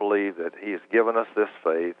I believe that He has given us this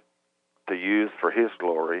faith to use for His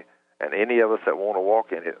glory, and any of us that want to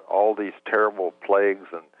walk in it, all these terrible plagues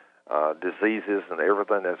and diseases and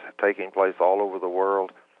everything that's taking place all over the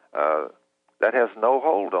world, that has no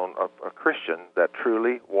hold on a Christian that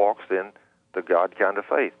truly walks in the God kind of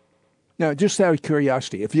faith. Now, just out of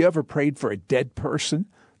curiosity, have you ever prayed for a dead person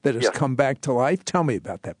that has come back to life? Tell me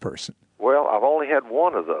about that person. Well, I've only had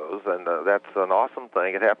one of those, and that's an awesome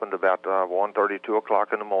thing. It happened about 1:30, 2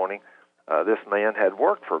 o'clock in the morning. This man had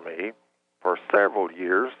worked for me for several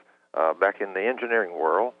years back in the engineering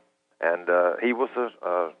world, and he was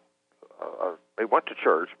he went to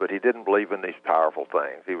church, but he didn't believe in these powerful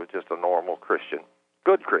things. He was just a normal Christian.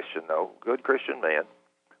 Good Christian, though. Good Christian man.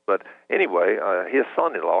 But anyway, his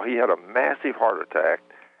son-in-law, he had a massive heart attack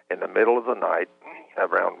in the middle of the night,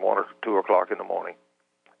 around 1 or 2 o'clock in the morning,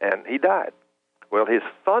 and he died. Well, his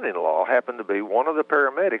son-in-law happened to be one of the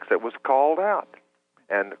paramedics that was called out.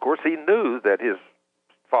 And, of course, he knew that his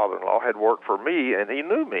father-in-law had worked for me, and he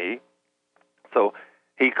knew me. So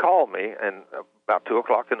he called me, and about 2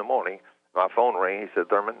 o'clock in the morning, my phone rang. He said,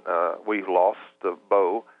 Thurman, we've lost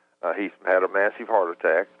Bo. He's had a massive heart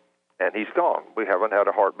attack, and he's gone. We haven't had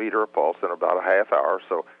a heartbeat or a pulse in about a half hour,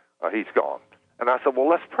 so he's gone. And I said, well,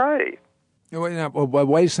 let's pray.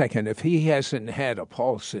 Wait a second. If he hasn't had a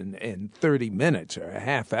pulse in 30 minutes or a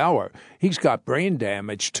half hour, he's got brain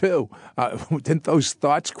damage, too. Didn't those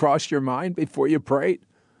thoughts cross your mind before you prayed?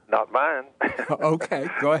 Not mine. Okay,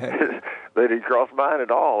 go ahead. They didn't cross mine at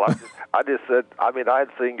all. I just said, I had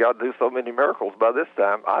seen God do so many miracles by this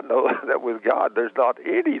time. I know that with God, there's not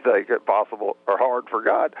anything possible or hard for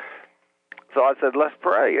God. So I said, let's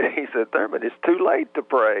pray. And he said, Thurman, it's too late to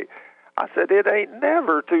pray. I said, it ain't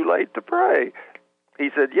never too late to pray. He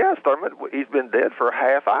said, yes, Thurman, he's been dead for a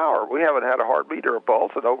half hour. We haven't had a heartbeat or a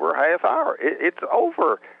pulse in over a half hour. It's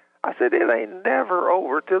over. I said, it ain't never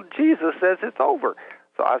over till Jesus says it's over.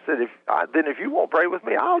 So I said, if you won't pray with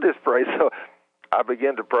me, I'll just pray. So I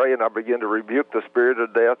began to pray, and I began to rebuke the spirit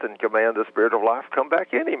of death and command the spirit of life come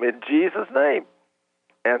back in him in Jesus' name.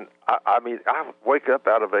 And I wake up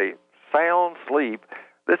out of a sound sleep.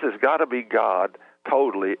 This has got to be God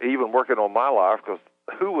totally, even working on my life, because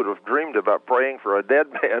who would have dreamed about praying for a dead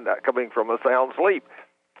man coming from a sound sleep?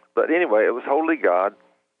 But anyway, it was Holy God.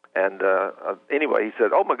 And anyway, he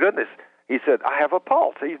said, oh, my goodness. He said, I have a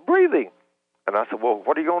pulse. He's breathing. And I said, well,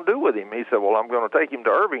 what are you going to do with him? He said, well, I'm going to take him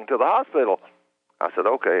to Irving to the hospital. I said,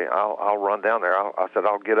 okay, I'll run down there. I said,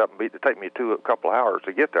 I'll get up and take me a couple of hours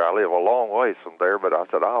to get there. I live a long ways from there, but I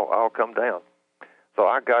said, I'll come down. So So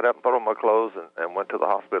I got up and put on my clothes and went to the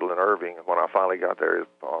hospital in Irving. And when I finally got there, it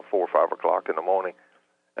was 4 or 5 o'clock in the morning.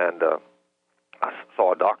 And I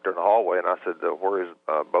saw a doctor in the hallway, and I said, where is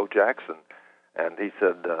Bo Jackson? And he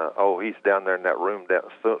said, he's down there in that room,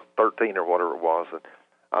 13 or whatever it was. And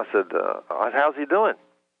I said, how's he doing?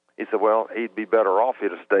 He said, well, he'd be better off if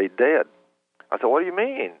he'd have stayed dead. I said, what do you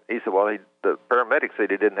mean? He said, well, the paramedic said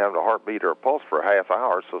he didn't have a heartbeat or a pulse for a half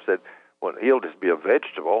hour, so said, well, he'll just be a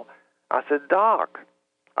vegetable. I said, Doc,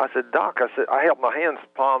 I held my hands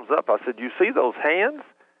palms up. I said, you see those hands?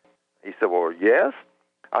 He said, well, yes.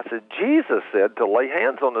 I said, Jesus said to lay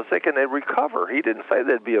hands on the sick and they'd recover. He didn't say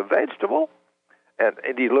they'd be a vegetable. And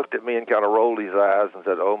he looked at me and kind of rolled his eyes and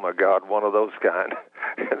said, oh, my God, one of those kind.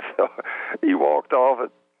 And so he walked off, and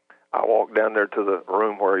I walked down there to the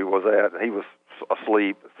room where he was at, and he was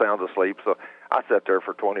asleep, sound asleep. So I sat there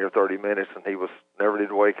for 20 or 30 minutes, and he never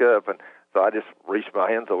did wake up. And so I just reached my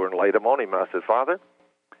hands over and laid them on him. I said, Father,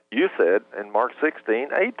 you said in Mark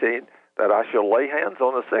 16:18 that I shall lay hands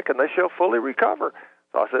on the sick, and they shall fully recover.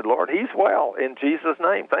 So I said, Lord, he's well in Jesus'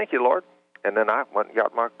 name. Thank you, Lord. And then I went and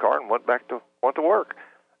got my car and went to work.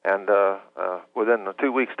 And within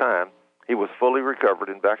 2 weeks' time, he was fully recovered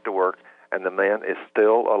and back to work. And the man is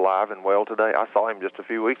still alive and well today. I saw him just a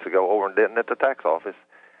few weeks ago over in Denton at the tax office.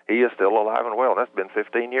 He is still alive and well. That's been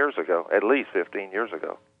 15 years ago, at least 15 years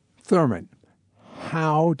ago. Thurman,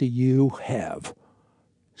 how do you have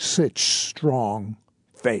such strong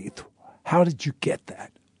faith? How did you get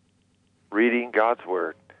that? Reading God's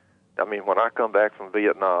Word. I mean, when I come back from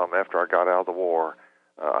Vietnam after I got out of the war,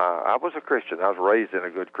 I was a Christian. I was raised in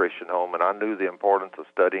a good Christian home, and I knew the importance of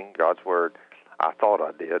studying God's Word. I thought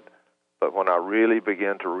I did. But when I really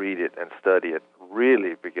began to read it and study it,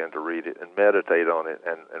 really began to read it and meditate on it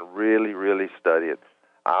and really, really study it,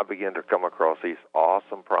 I began to come across these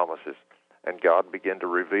awesome promises, and God began to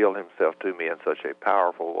reveal himself to me in such a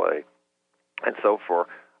powerful way. And so for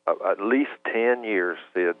at least 10 years,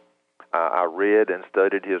 Sid, I read and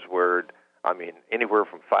studied his Word, I mean, anywhere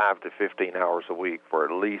from 5 to 15 hours a week for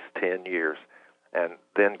at least 10 years. And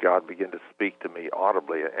then God began to speak to me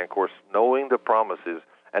audibly. And, of course, knowing the promises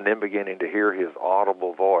and then beginning to hear his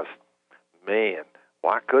audible voice, man,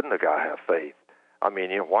 why couldn't a guy have faith? I mean,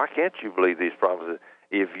 why can't you believe these promises?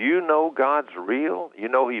 If you know God's real, you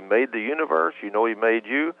know he made the universe, you know he made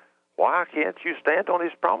you, why can't you stand on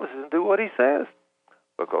his promises and do what he says?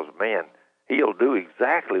 Because, man, he'll do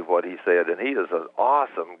exactly what he said, and he is an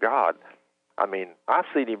awesome God. I mean, I've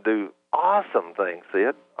seen him do awesome things,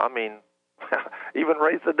 Sid. I mean, even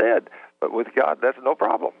raise the dead. But with God, that's no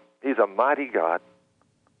problem. He's a mighty God.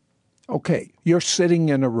 Okay, you're sitting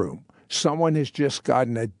in a room. Someone has just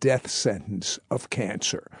gotten a death sentence of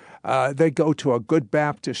cancer. They go to a good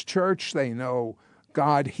Baptist church. They know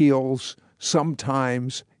God heals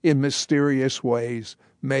sometimes in mysterious ways,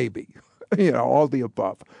 maybe, all the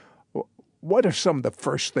above. What are some of the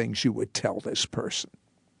first things you would tell this person?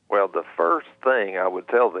 Well, the first thing I would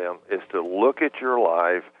tell them is to look at your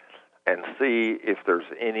life and see if there's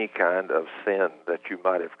any kind of sin that you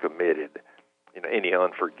might have committed. Any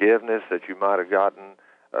unforgiveness that you might have gotten,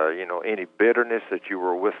 any bitterness that you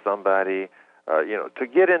were with somebody, to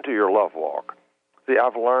get into your love walk. See,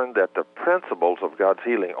 I've learned that the principles of God's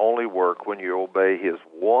healing only work when you obey his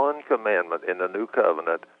one commandment in the new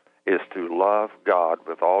covenant is to love God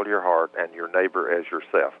with all your heart and your neighbor as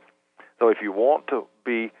yourself. So if you want to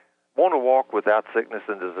walk without sickness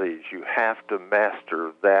and disease, you have to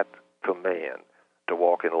master that command to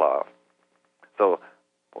walk in love. So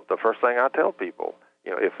the first thing I tell people,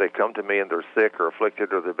 if they come to me and they're sick or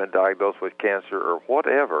afflicted or they've been diagnosed with cancer or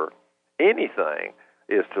whatever, anything,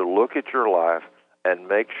 is to look at your life and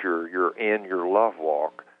make sure you're in your love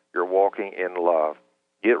walk. You're walking in love.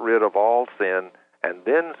 Get rid of all sin, and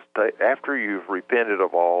then after you've repented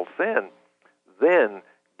of all sin, then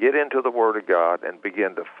get into the Word of God and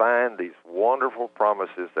begin to find these wonderful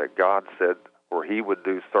promises that God said where he would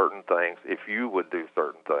do certain things if you would do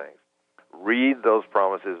certain things. Read those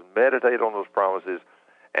promises, meditate on those promises,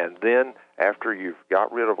 and then after you've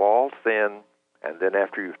got rid of all sin, and then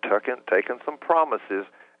after you've taken some promises,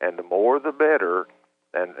 and the more the better,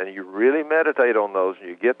 and you really meditate on those, and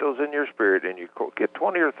you get those in your spirit, and you get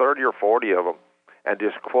 20 or 30 or 40 of them, and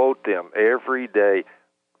just quote them every day.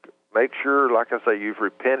 Make sure, like I say, you've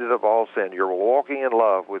repented of all sin. You're walking in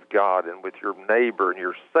love with God and with your neighbor and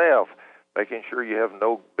yourself, making sure you have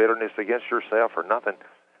no bitterness against yourself or nothing,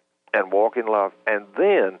 and walk in love. And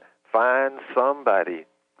then find somebody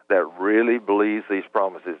that really believes these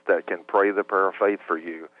promises, that can pray the prayer of faith for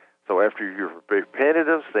you. So after you've repented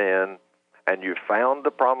of sin and you've found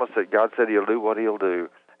the promise that God said he'll do what he'll do,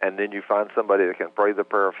 and then you find somebody that can pray the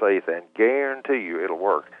prayer of faith and guarantee you it'll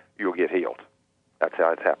work, you'll get healed. That's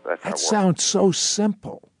how it's happened. That's how it That works. sounds so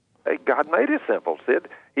simple. Hey, God made it simple, Sid.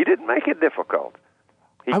 He didn't make it difficult.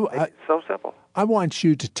 He made it so simple. I want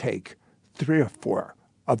you to take 3 or 4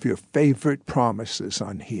 of your favorite promises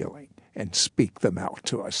on healing and speak them out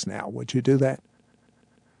to us now. Would you do that?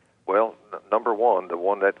 Well, number one, the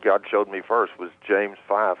one that God showed me first was James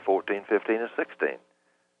 5, 14, 15, and 16.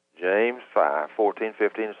 James 5, 14,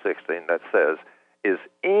 15, and 16, that says, "Is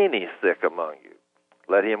any sick among you?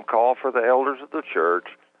 Let him call for the elders of the church.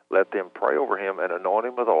 Let them pray over him and anoint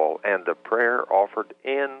him with oil. And the prayer offered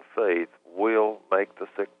in faith will make the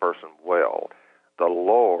sick person well. The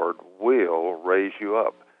Lord will raise you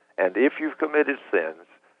up. And if you've committed sins,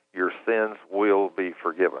 your sins will be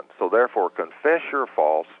forgiven. So therefore, confess your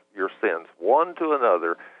faults, your sins, one to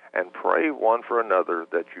another, and pray one for another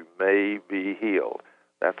that you may be healed."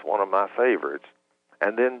 That's one of my favorites.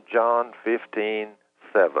 And then John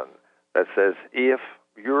 15:7, that says,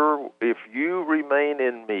 If you remain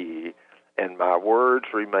in me and my words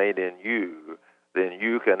remain in you, then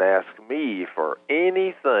you can ask me for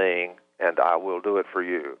anything and I will do it for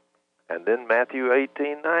you. And then Matthew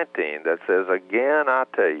 18:19, that says, "Again I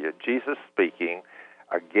tell you," Jesus speaking,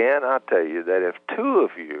 "again I tell you that if 2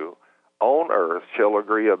 of you on earth shall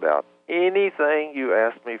agree about anything you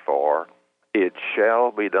ask me for, it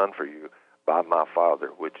shall be done for you by my Father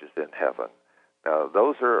which is in heaven." Now,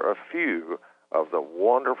 those are a few of the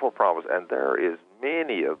wonderful promises, and there is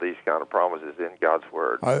many of these kind of promises in God's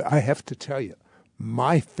Word. I have to tell you,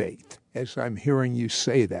 my faith, as I'm hearing you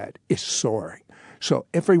say that, is soaring. So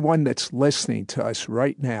everyone that's listening to us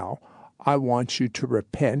right now, I want you to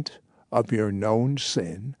repent of your known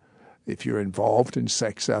sin. If you're involved in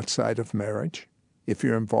sex outside of marriage, if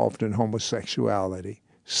you're involved in homosexuality,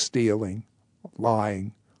 stealing,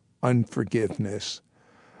 lying, unforgiveness,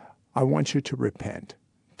 I want you to repent.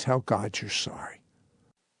 Tell God you're sorry.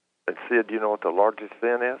 And Sid, do you know what the largest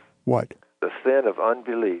sin is? What? The sin of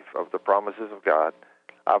unbelief of the promises of God.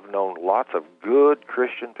 I've known lots of good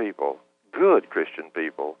Christian people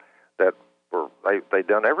that they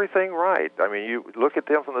done everything right. I mean, you look at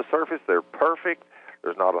them from the surface, they're perfect.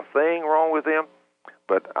 There's not a thing wrong with them.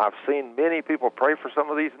 But I've seen many people pray for some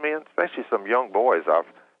of these men, especially some young boys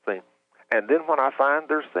I've seen. And then when I find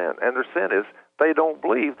their sin, and their sin is they don't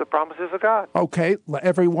believe the promises of God. Okay,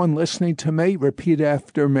 everyone listening to me, repeat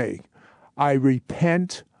after me. I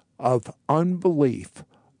repent of unbelief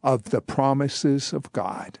of the promises of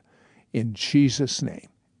God. In Jesus' name,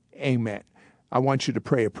 amen. I want you to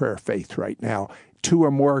pray a prayer of faith right now. 2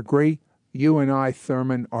 or more agree. You and I,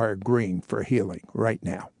 Thurman, are agreeing for healing right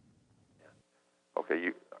now.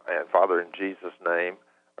 Okay, and Father, in Jesus' name,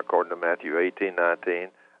 according to Matthew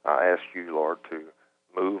 18:19, I ask you, Lord, to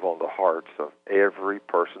move on the hearts of every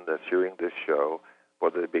person that's hearing this show,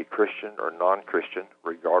 whether they be Christian or non-Christian,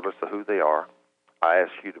 regardless of who they are. I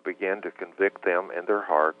ask you to begin to convict them in their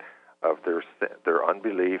heart of their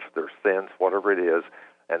unbelief, their sins, whatever it is,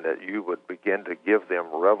 and that you would begin to give them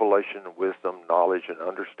revelation, wisdom, knowledge, and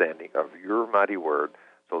understanding of your mighty word,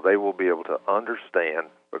 so they will be able to understand,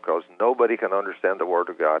 because nobody can understand the word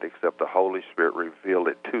of God except the Holy Spirit revealed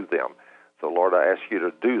it to them. So, Lord, I ask you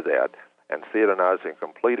to do that, and Sid and I is in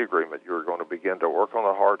complete agreement. You're going to begin to work on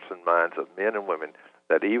the hearts and minds of men and women,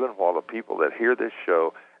 that even while the people that hear this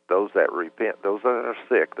show, those that repent, those that are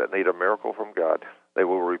sick, that need a miracle from God, they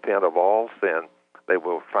will repent of all sin. They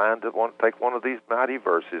will take one of these mighty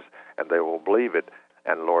verses, and they will believe it.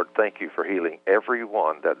 And, Lord, thank you for healing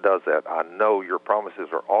everyone that does that. I know your promises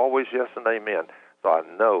are always yes and amen, so I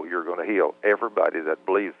know you're going to heal everybody that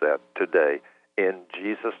believes that today. In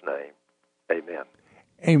Jesus' name, amen.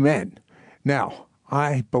 Amen. Now,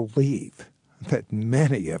 I believe that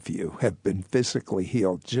many of you have been physically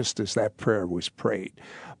healed just as that prayer was prayed.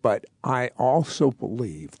 But I also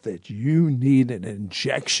believe that you need an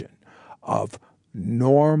injection of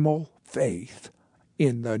normal faith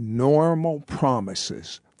in the normal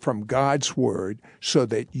promises from God's Word so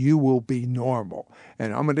that you will be normal.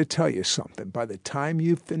 And I'm going to tell you something. By the time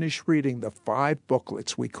you finish reading the 5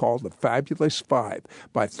 booklets we call the Fabulous 5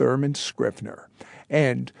 by Thurman Scrivener,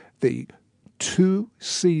 and the 2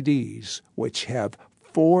 CDs which have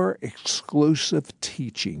 4 exclusive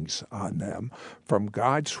teachings on them from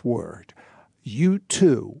God's Word, you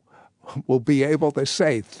too will be able to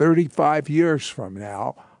say 35 years from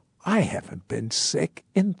now, I haven't been sick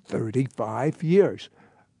in 35 years.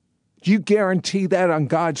 Do you guarantee that on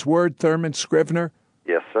God's Word, Thurman Scrivener?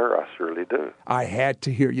 Yes, sir, I surely do. I had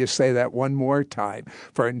to hear you say that one more time.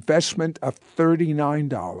 For an investment of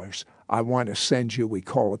 $39, I want to send you, we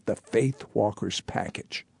call it the Faith Walkers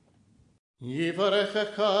Package.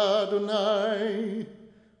 Yivarechecha Adonai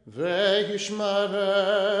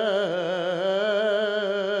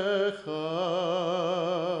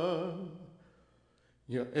ve'yishmarecha.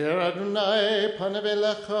 Yo'er Adonai panav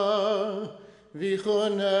elecha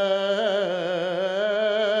v'chunecha.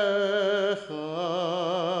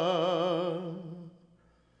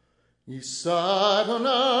 Yisa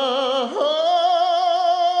Adonai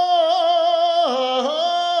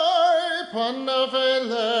panav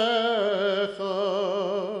elecha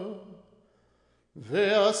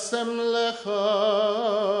ve'asem lecha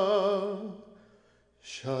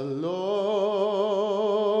shalom.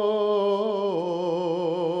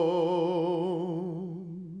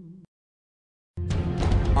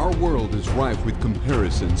 Our world is rife with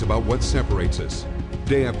comparisons about what separates us.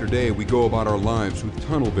 Day after day, we go about our lives with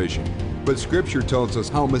tunnel vision. But Scripture tells us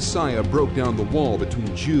how Messiah broke down the wall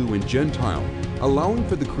between Jew and Gentile, allowing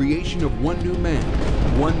for the creation of one new man,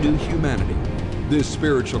 one new humanity. This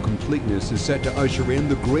spiritual completeness is set to usher in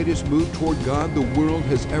the greatest move toward God the world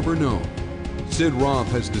has ever known. Sid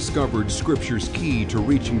Roth has discovered Scripture's key to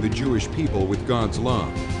reaching the Jewish people with God's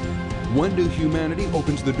love. One new humanity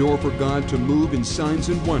opens the door for God to move in signs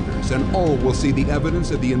and wonders, and all will see the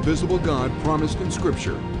evidence of the invisible God promised in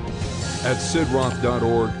Scripture. At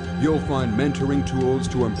sidroth.org, you'll find mentoring tools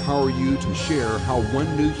to empower you to share how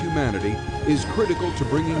one new humanity is critical to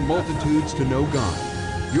bringing multitudes to know God.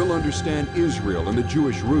 You'll understand Israel and the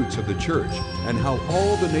Jewish roots of the church, and how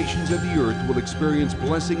all the nations of the earth will experience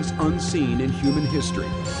blessings unseen in human history.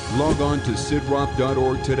 Log on to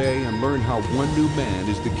sidroth.org today and learn how one new man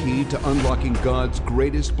is the key to unlocking God's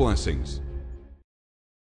greatest blessings.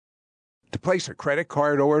 To place a credit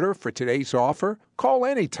card order for today's offer, call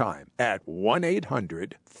anytime at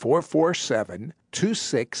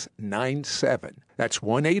 1-800-447-2697. That's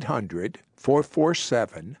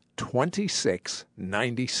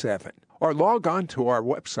 1-800-447-2697. Or log on to our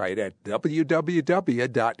website at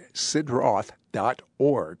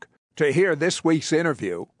www.sidroth.org. To hear this week's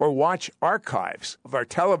interview or watch archives of our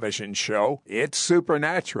television show, It's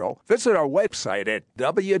Supernatural, visit our website at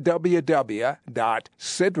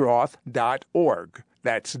www.sidroth.org.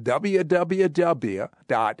 That's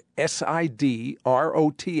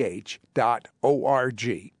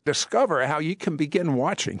www.sidroth.org. Discover how you can begin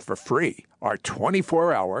watching for free our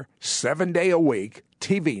 24-hour, 7-day-a-week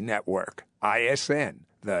TV network, ISN,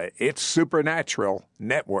 the It's Supernatural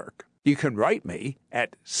Network. You can write me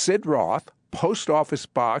at Sid Roth, Post Office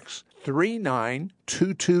Box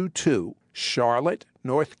 39222, Charlotte,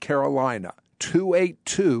 North Carolina,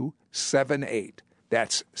 28278.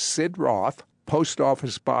 That's Sid Roth, Post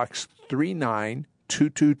Office Box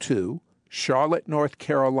 39222, Charlotte, North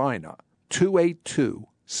Carolina,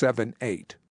 28278.